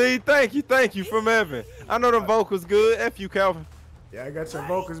 See, thank you from Evan. I know the vocals good. F you, Calvin. Yeah, I got your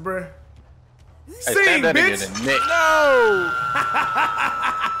vocals, bro. Hey, Sing, stand that nigga bitch. in the neck. No.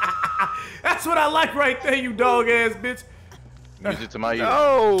 That's what I like right there, you dog ass bitch. Music to my ears.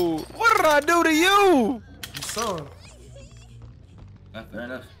 No. What did I do to you? You son. Fair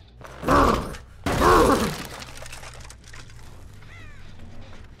enough.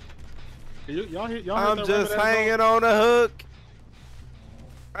 I'm just hanging on a hook.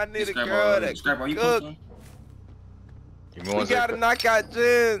 I need a girl that can cook. We gotta knock out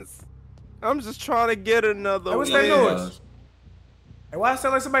Jens. I'm just trying to get another Hey, what's win. that noise? Hey, why it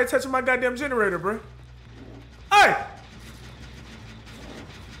sound like somebody touching my goddamn generator, bro? Hey!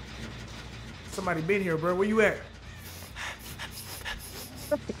 Somebody been here, bro. Where you at?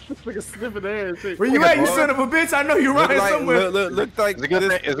 Nigga sniffing ass. Where you at, you son of a bitch? I know you riding somewhere. Look like It's a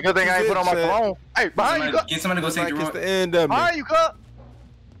good thing I ain't put on my cologne. Hey, behind you, Get somebody go save like the it's room. the end of me. behind you, cut.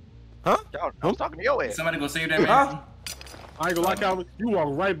 Huh? I was talking to your ass. Somebody go save that man. Huh? I ain't gonna lie, Calvin. You walk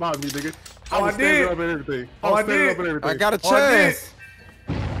right by me, nigga. Oh, was I standing did. up and everything. Oh, was I standing did. up and everything. I got a Oh, I did. chance.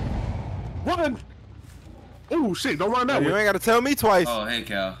 Run! Oh shit! Don't run that You way. ain't gotta tell me twice. Oh, hey,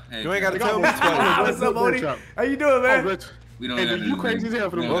 Cal. Hey, You ain't Cal. gotta tell me twice. What's up, Odie? How you doing, Oh, man? bitch. We don't Hey, gotta do you this, crazy as hell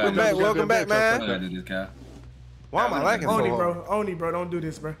for we them. don't Welcome gotta back, do welcome this. back, We man. don't gotta do this, Cal. Why am I lagging so Oni, hard? bro. Oni, bro. Don't do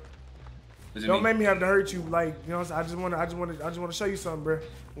this, bro. What's it Don't mean? make me have to hurt you. Like, you know what I'm saying? I just want to show you something, bro.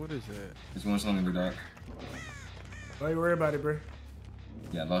 What is that? It's going something in the dark. Don't you worry about it, bro.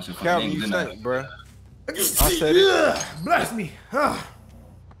 Yeah, I lost your Calvin, fucking you name, didn't stink, bro. I said it. Yeah, bless me.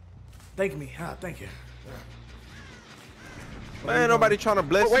 Thank me. Thank you. Man, nobody trying to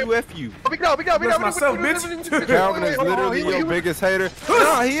bless you, F you. We go. Bless myself, bitch. Calvin is literally your biggest hater.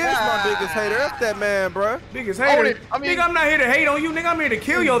 No, he is my biggest hater. F that man, bro. Biggest hater. Oni, I mean- Nigga, I'm not here to hate on you. Nigga, I'm here to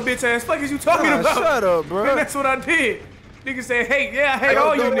kill your bitch ass. Fuck is you talking Nah, about? shut up, Man, bro. that's what I did. Nigga said hate. Yeah, I hate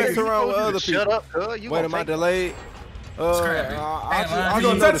all you Don't mess niggas. around with other Shut people. up, cuz. You Wait, am I delayed? Scrap it. I You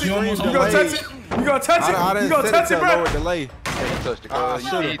gonna know touch the it? screen's You gonna touch delayed. it? You gonna touch it? I You didn't gonna set touch it it, to lower bro? delay. touched it, Ah, cuz.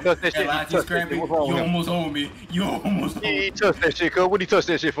 should've. He ain't touched that shit. Cal, I He just touched that scrapped shit. it. What's wrong You with him? almost owned me. You almost owned He me. ain't touched that shit, cuz. What'd he touch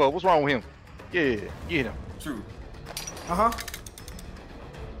that shit for? What's wrong with him? Yeah, get him. True. Uh-huh.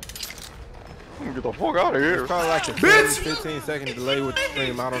 Get the fuck out of here. It's probably like a Bitch! 15-second delay with the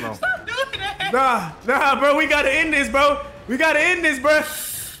stream. I don't know. Stop doing that. Nah, bro. We gotta end this, bro. We gotta end this, bro.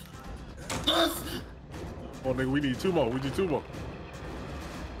 Oh, nigga, we need two more. We need two more.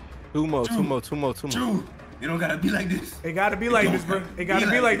 Two more. True. It don't gotta be like this. It gotta be like this, bro. It gotta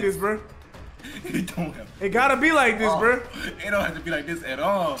be like this, bro. It don't have. It gotta be like this, bro. It don't have to be like this at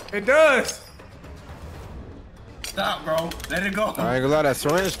all. It does. Stop, bro. Let it go. I ain't gonna lie, that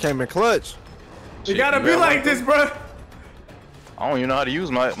syringe came in clutch. It gotta be like this, bro. I don't even know how to use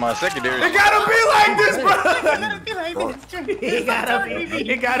my secondary. It gotta be like this, bro. It gotta be like this. It gotta be like this.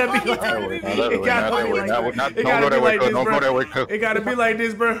 It gotta be like this. It Don't go gotta be that way, like cuz. this, Don't go that way, bro. cuz. It gotta be like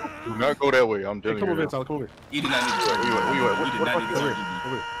this, bro. Do not go that way. I'm Hey, telling come over you. here, Tyler. Come over here. You did not need to target me. Where you at? You did not need to Come here. target me.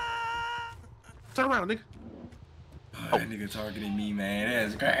 Come here. Turn around, nigga. Oh, that nigga targeting me, man.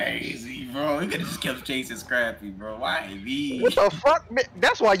 That's crazy, bro. You could've just kept chasing Scrappy, bro. Why me? What the fuck? Man,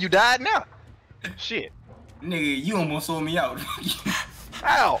 that's why you died now. Shit. Nigga, you almost sold me out.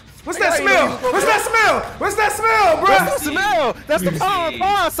 Ow. What's that smell? What's that smell? What's that smell, bro? What's the smell? That's the power of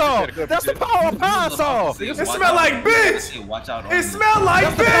Pine-Sol. That's the power of Pine-Sol. It smell like bitch. Watch out. It smell like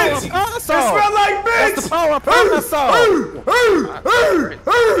bitch. It Pine-Sol. smell like bitch. That's the power of Pine-Sol.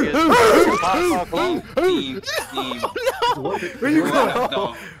 Where you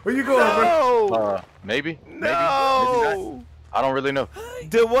going? Where you going, bro? No. Maybe. No. I don't really know.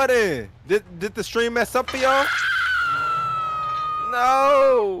 Did what in? Did the stream mess up for y'all?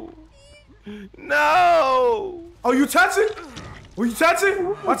 No. No. Oh, you touching? Will you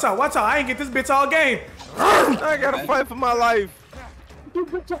touching? Watch out, watch out. I ain't get this bitch all game. I gotta fight for my life.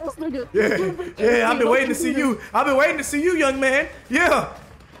 Yeah, I've been waiting to see you. I've been waiting to see you, young man. Yeah.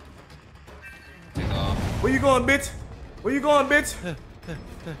 Where you going, bitch? Where you going, bitch?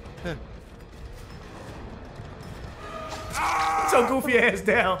 Get your goofy ass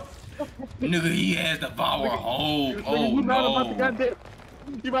down. Nigga, he has the power. Oh, no.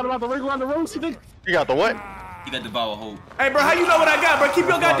 You about to wriggle on the road, nigga? You got the what? You got the Devour Hope. Hey, bro, how you know what I got, bro? Keep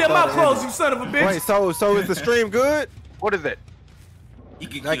your goddamn mouth closed, you son of a bitch. Wait, so is the stream good? What is it? You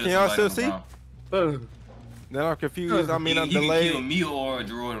can Like, kill can y'all somebody still on the ground. Then I'm confused. I mean, I'm He can delayed. kill me or a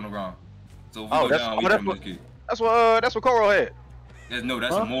droid on the ground. So if we Oh, go that's down, oh, we that's can what make it. that's what Coral had.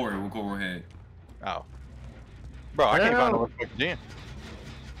 That's a Mori with Coral head. Oh, bro, I can't find no fucking gen.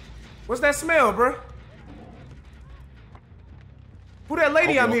 What's that smell, bro? Who that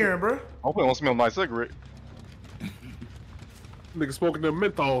lady I'm hearing, bro? Hopefully it don't smell my cigarette. Nigga smoking them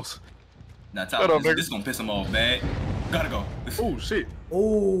menthols. Now, Tyler, this gonna piss him off bad. Gotta go. Oh shit.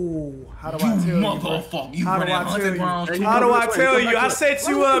 Oh, how do I tell you, bro? Motherfucker, you How do running I 100 tell you? rounds. How do I tell you? I set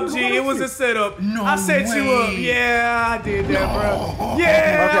you up, G. It was a setup. No I set you up. way. Yeah, I did that, bro.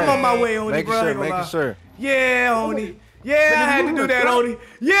 Yeah, I'm on my way, Oni, bro. I ain't gonna lie. Making sure. Yeah, Oni. Yeah, I had to do that, Oni.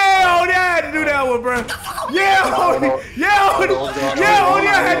 Yeah, Oni, I had to do that one, bro. Yeah, Oni. Yeah, Oni. Yeah, Oni,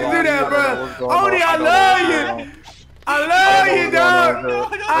 I had to do that, bro. Oni, I love you. I love you, dog.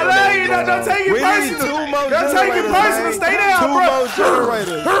 I love you, dog. Don't take it We need personal. two more Don't take it personal. Stay down, bro.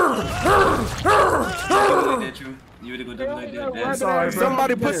 You would go double like that. I'm sorry, bro.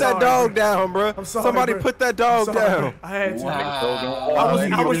 Somebody put that dog down, bro. I'm sorry, Somebody bro. put that dog I'm sorry, down. bro. I had to. Wow. I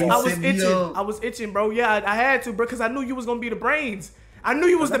was itching. I was itching, bro. Yeah, I had to, bro, because I knew you was gonna be the brains. I knew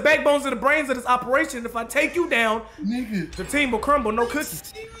you was the backbones of the brains of this operation. If I take you down, the team will crumble. No cookies.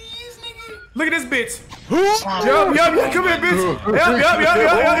 Look at this bitch. Yup, come here, bitch. Yup.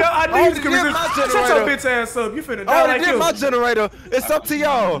 I knew you was coming in. Shut your bitch ass up. You finna die Oh, like they did you. my generator. It's up to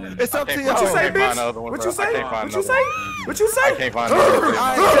y'all. It's up to y'all. What you say, I can't find bitch? another one, What bro. you say? I can't find What you another say? one. What you say? I can't find another one.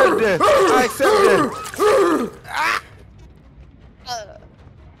 I accept that.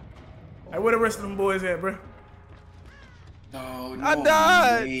 Hey, where the rest of them boys at, bro? No, I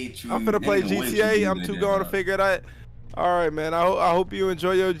died. hate you. I'm finna play Ain't no way GTA. you I'm do too that, going to dog. figure it out. All right, man. I hope you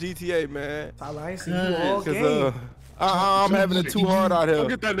enjoy your GTA, man. Tyler, I ain't seen you all Cause game. I'm having it too hard out Go here.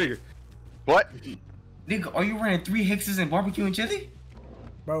 get that nigga. What? Nigga, are you running 3 hexes and barbecue and chili?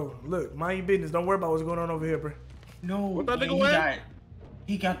 Bro, look, mind your business. Don't worry about what's going on over here, bro. No, What that man, nigga wear?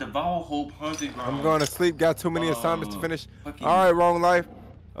 he got the Devour Hope 100 rounds. I'm going to sleep. Got too many assignments to finish. fucking- All right, Wrong Life.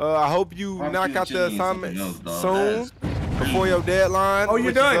 I hope you Barbecue knock and out the chili and assignments something else, soon dog. before your deadline. Oh, you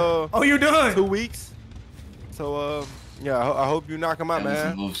which done? Is, Oh, you done? 2 weeks. So yeah, I hope you knock them out, That was some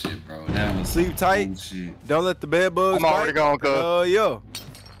man. bullshit, bro. That was Sleep tight. bullshit. Don't let the bed bugs. I'm already gone, cuz. Yeah.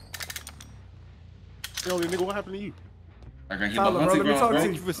 Yo, nigga, what happened to you? I got hit Tyler, by bro, let me talk to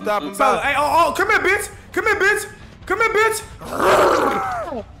Thank you. you for stopping Tyler, by. hey, come here, bitch. Come here, bitch. Come here, bitch.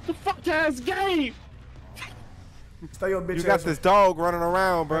 The fuck ass game. Stay your bitch You got ass. this dog running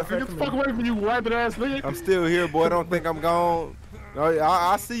around, bro. Get the fuck away from you, rabbit ass nigga. I'm still here, boy. Don't think I'm gone. No,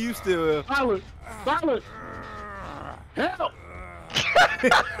 I see you still here. Silent. Silent. Help.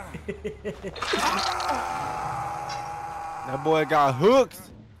 That boy got hooked.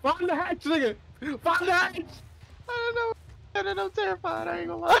 Find the hatch, nigga. Find the hatch. I don't know. I'm terrified. I ain't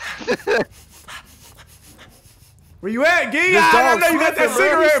gonna lie. Where you at, Gee? This I dog know you got that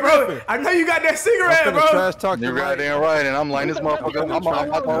sniffing, bro. He cigarette, bro. sniffing. I know you got that I'm cigarette, finna bro. trash talk You're the mic. goddamn right, and I'm lighting this motherfucker. I'm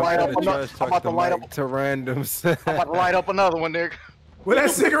about to light up I'm finna another. trash I'm talk about to the light up. mic to randoms. I'm about to light up another one, nigga. Where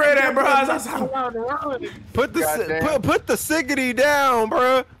that cigarette at, bro? Put the Goddamn. put the ciggity down,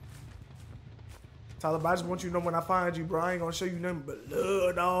 bro. Tyler, I just want you to know when I find you, bro, I ain't gonna show you nothing but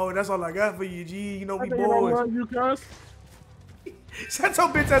love, dog. That's all I got for you, G. You know we boys. You cuz. Shut your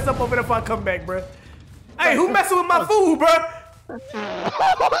bitch ass up over there if I come back, bro. Hey, who messing with my food, bro?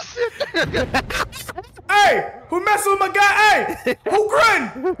 Oh shit! Hey, who messing with my guy? Hey, who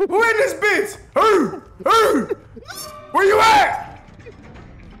grunting? Who in this bitch? Hey, where you at?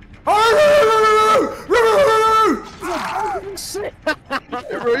 Shit.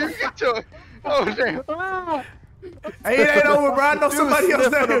 Hey, bro, you get your. Oh damn! Hey, it ain't over, bro. I know somebody else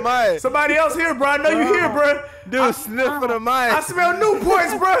sniffing there. the mic. Somebody else here, bro. I know you here, bro. Dude, sniffing the I mic. smell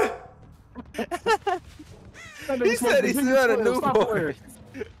Newports, bro. He said he smelled a Newport.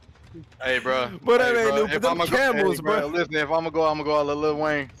 Hey, bro. But that Hey, ain't bro, Newport. if Them I'ma go- Camels, hey, bro. Listen, if I'm gonna go out Lil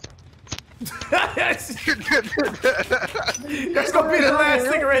Wayne. That's gonna be the last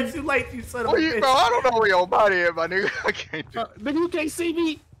cigarette you light, you son of a Bro, bitch. I don't know where your body is, my nigga. I can't do. Nigga, you can't see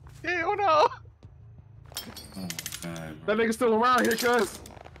me. Hell no. Oh, God, That nigga still around here, cuz.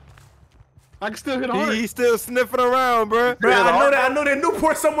 I can still hit a heart. He's still sniffing around, bro. Bro, I know that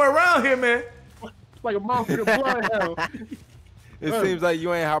Newport somewhere around here, man. Like a motherfucking bloodhound. It seems like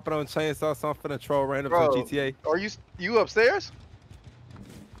you ain't hopping on chainsaw, so I'm finna troll randoms Bro, on GTA are you upstairs?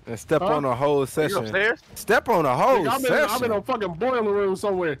 and step on a whole You session. upstairs? Step on a whole I'm session. in a fucking boiler room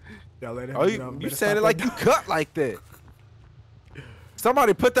somewhere. Y'all let him, Oh, you saying it like you cut like that?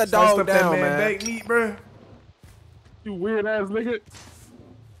 Somebody put that dog down, man. Baked meat, bro. You weird ass nigga.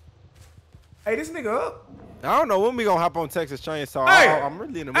 Hey, this nigga up. I don't know when we gonna hop on Texas Chainsaw. Hey, I'm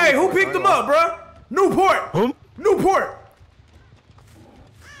really in the mood. Hey, who picked him up, bro? Newport. Whom? Newport.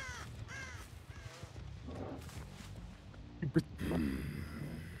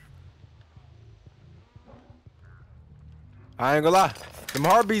 I ain't gonna lie. Them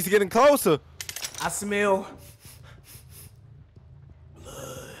heartbeats getting closer. I smell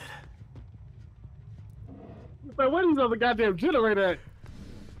Man, where these other goddamn generator at?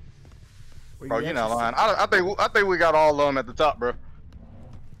 Bro, you're not lying. I think we got all of them at the top, bro.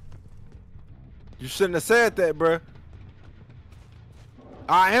 You shouldn't have said that, bro.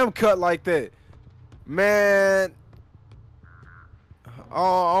 I am cut like that, man. Oh,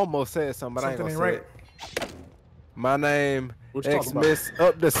 I almost said something, but I ain't gonna say it. My name X-Miss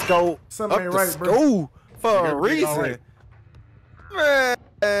up the scope. Something up ain't the right, scope for a reason. Man,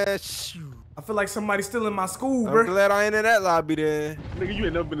 shoot. I feel like somebody's still in my school, I'm bro. glad I ain't in that lobby then. Nigga, you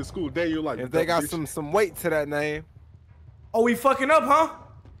ain't never been to school day. You're like, if they got some weight to that name. Oh, we fucking up, huh?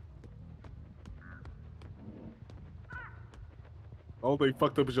 The only thing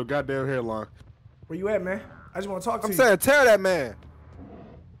fucked up is your goddamn hairline. Where you at, man? I just want to talk to you. I'm saying, tell that man.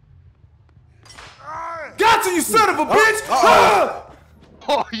 Got you, son of a bitch!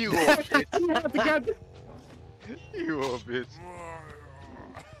 Oh, you a bitch. You a bitch. You a bitch.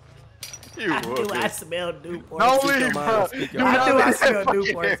 I smell Newport. Don't leave, bro. I knew I smelled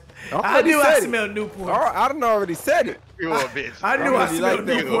Newport. I knew I smelled Newport. I done already said it. You a bitch. I knew I smelled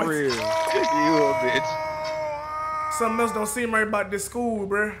Newport. You a bitch. Something else don't seem right about this school,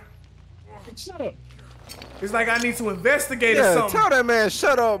 bro. Shut up. It's like I need to investigate or something. Tell that man,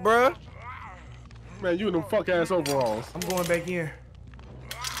 shut up, bro. Man, you in them fuck ass overalls. I'm going back in.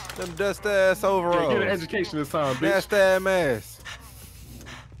 Them dust ass overalls. Yeah, get an education this time, bitch. Nasty ass mask.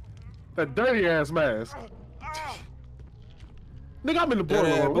 That dirty ass mask. Nigga, I'm in the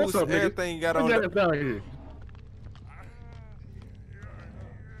boiler room. What's up, nigga? Everything you got on Get down here.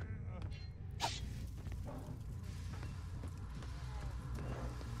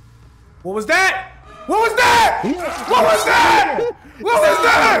 What was that? What was that? What was that? What was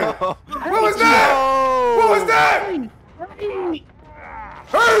that? What was that? What was that?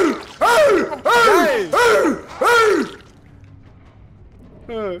 Hey!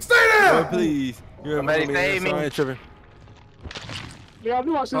 Stay there! Oh, please. You're me. I ain't tripping. Yeah, I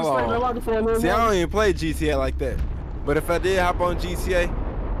knew I should have stayed there longer for a little See, while. I don't even play GTA like that. But if I did hop on GTA,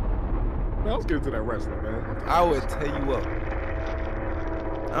 Man, let's get into that wrestling, man. I would tell you what.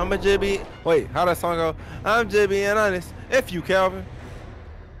 I'm a Jibby. Wait, how that song go? I'm Jibby and honest. F you, Calvin.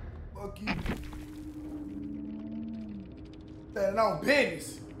 Fuck you. Standing on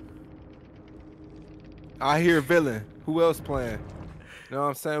business. I hear Villain. Who else playing? You know what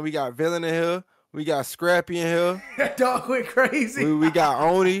I'm saying? We got Villain in here. We got Scrappy in here. That dog went crazy. We got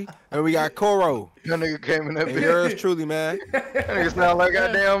Oni and we got Koro. That nigga came in that And bitch. yours truly, man. That nigga sound like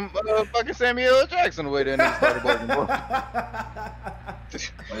goddamn fucking Samuel L. Jackson the way that nigga started barking, bro. True.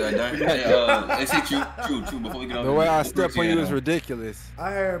 Before we get on The way I step on you is ridiculous.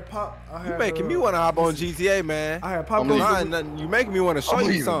 I had Pop. You making me want to hop on GTA, man. I had Pop. You making me want to show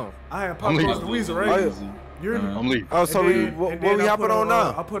you something. I had Pop Goes the Weasel, right? You're I'm leaving. Oh, so what we hopping on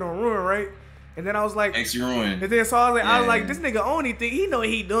now? I put on Ruin, right? And then I was like, X Ruin. And then so I was like, this nigga only think he know what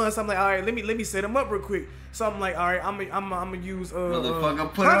he doing. So I'm like, all right, let me set him up real quick. So I'm like, all right, I'm gonna use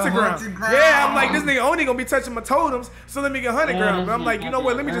Motherfucker, put Hunter on Ground. Hunter Ground. Yeah, I'm like, this nigga only gonna be touching my totems. So let me get Hunter Ground. But I'm like, you know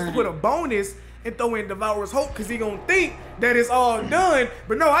what? Let me just put a bonus and throw in Devourer's Hope because he gonna think that it's all done.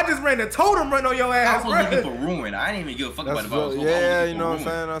 But no, I just ran the totem run on your ass, I was looking for Ruin. I didn't even give a fuck about Devourer's Hope. Yeah, you know what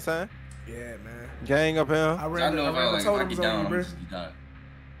I'm saying? Yeah, man. Gang up here. I ran the totems on you, bro.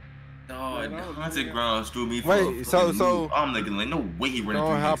 Oh, Hunter Ground threw me for Wait, so I'm looking like no way he running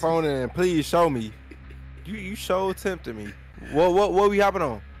don't through hop on it and please show me. You so tempted me. What we hopping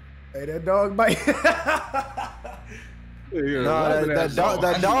on? Hey, that dog bite.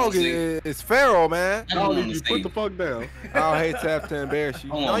 That dog is feral, man. You put the fuck down. I hate to have to embarrass you.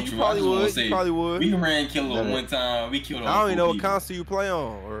 No, you probably would. You probably would. We ran Killer one time. We killed. I don't even know what console you play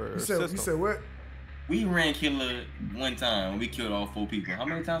on or system. You said what? We ran Killer one time. We killed all 4 people. How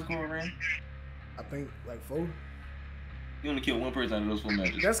many times Cora ran? I think like 4. You only killed 1 person out of those 4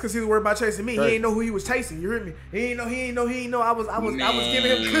 matches. That's because he was worried about chasing me. Right. He ain't know who he was chasing. You heard me? He ain't know. I was giving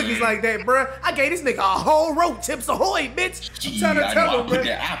him cookies like that, bruh. I gave this nigga a whole rope. Chips Ahoy, bitch. I'm trying to tell him, bruh.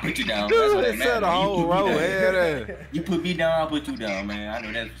 I put you down. That's what that matters. A whole rope. You put me down, I'll put you down, man. I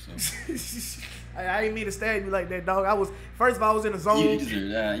know that's what's up. I didn't mean to stab you like that, dog. First of all, I was in the zone. You deserve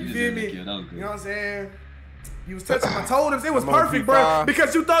that. You feel me? That was good. You know what I'm saying? You was touching my totems. It was I'm on perfect, bro. P5.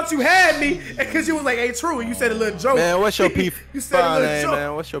 Because you thought you had me, and because you was like, "Hey, true," and you said a little joke. Man, what's your P5 You said a little name, joke.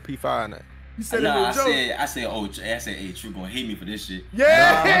 man? What's your P5 name? You said a Nah, little I joke. said, hey, True gonna hate me for this shit.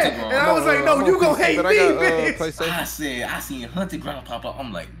 Yeah, Nah, and I was like, "No, you gonna hate me, bitch." PlayStation. I seen Hunted Ground pop up.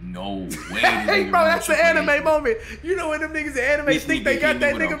 I'm like, no way. Hey, bro, that's the anime moment. You know when them niggas in anime This think nigga they got hit me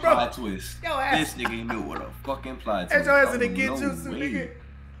that with a nigga, bro? plot twist. Yo, ass. This nigga hit me with a fucking plot twist. That's your ass in the Oh, Genjutsu, no nigga. way.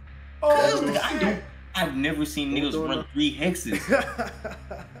 Oh, Nigga, I've never seen niggas run 3 hexes.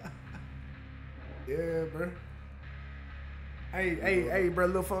 Yeah, bro. Hey, bro,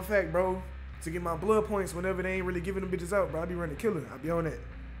 little fun fact, bro. To get my blood points whenever they ain't really giving them bitches out, bro, I be running killer. I be on that.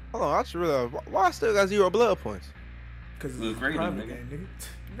 Hold on, I just realized why I still got 0 blood points. Cause Look it's a great, private nigga. game, nigga.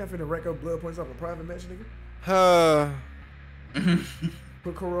 You not finna rack up blood points off a private match, nigga.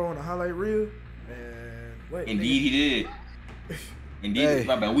 Put Kuro on a highlight reel. Man, wait. Indeed, he did. Indeed, Hey.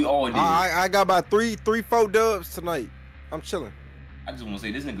 my bad. We all did. I got about 4 dubs tonight. I'm chilling. I just want to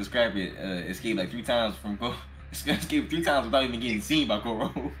say this nigga Scrappy escaped like 3 times from Koro. Escaped 3 times without even getting seen by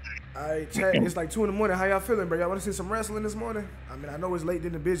Koro. Alright, chat. It's like 2 in the morning. How y'all feeling, bro? Y'all want to see some wrestling this morning? I mean, I know it's late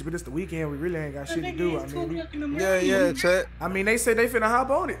in the bitch, but it's the weekend. We really ain't got shit to do. I mean, Yeah, chat. I mean, they said they finna hop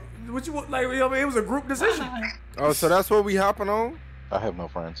on it. What you like? I mean, it was a group decision. Oh, so that's what we hopping on? I have no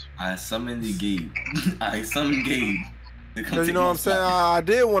friends. I summoned the Gabe. I summoned Gabe. to come Cause you take know what my I'm saying? spot. I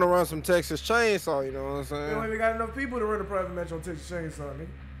did want to run some Texas Chainsaw, you know what I'm We don't saying? even got enough people to run a private match on Texas Chainsaw, nigga.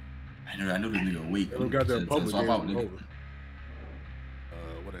 I know this nigga awake. They got that public swap out, game nigga. over.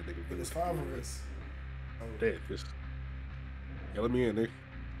 What that nigga But do? it's 5 of us. Damn, just yeah, let me in, nigga.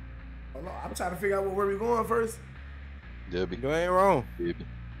 Hold on, I'm trying to figure out where we going first. Gibby. You ain't wrong. Gibby.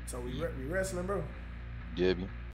 So we wrestling, bro. Gibby.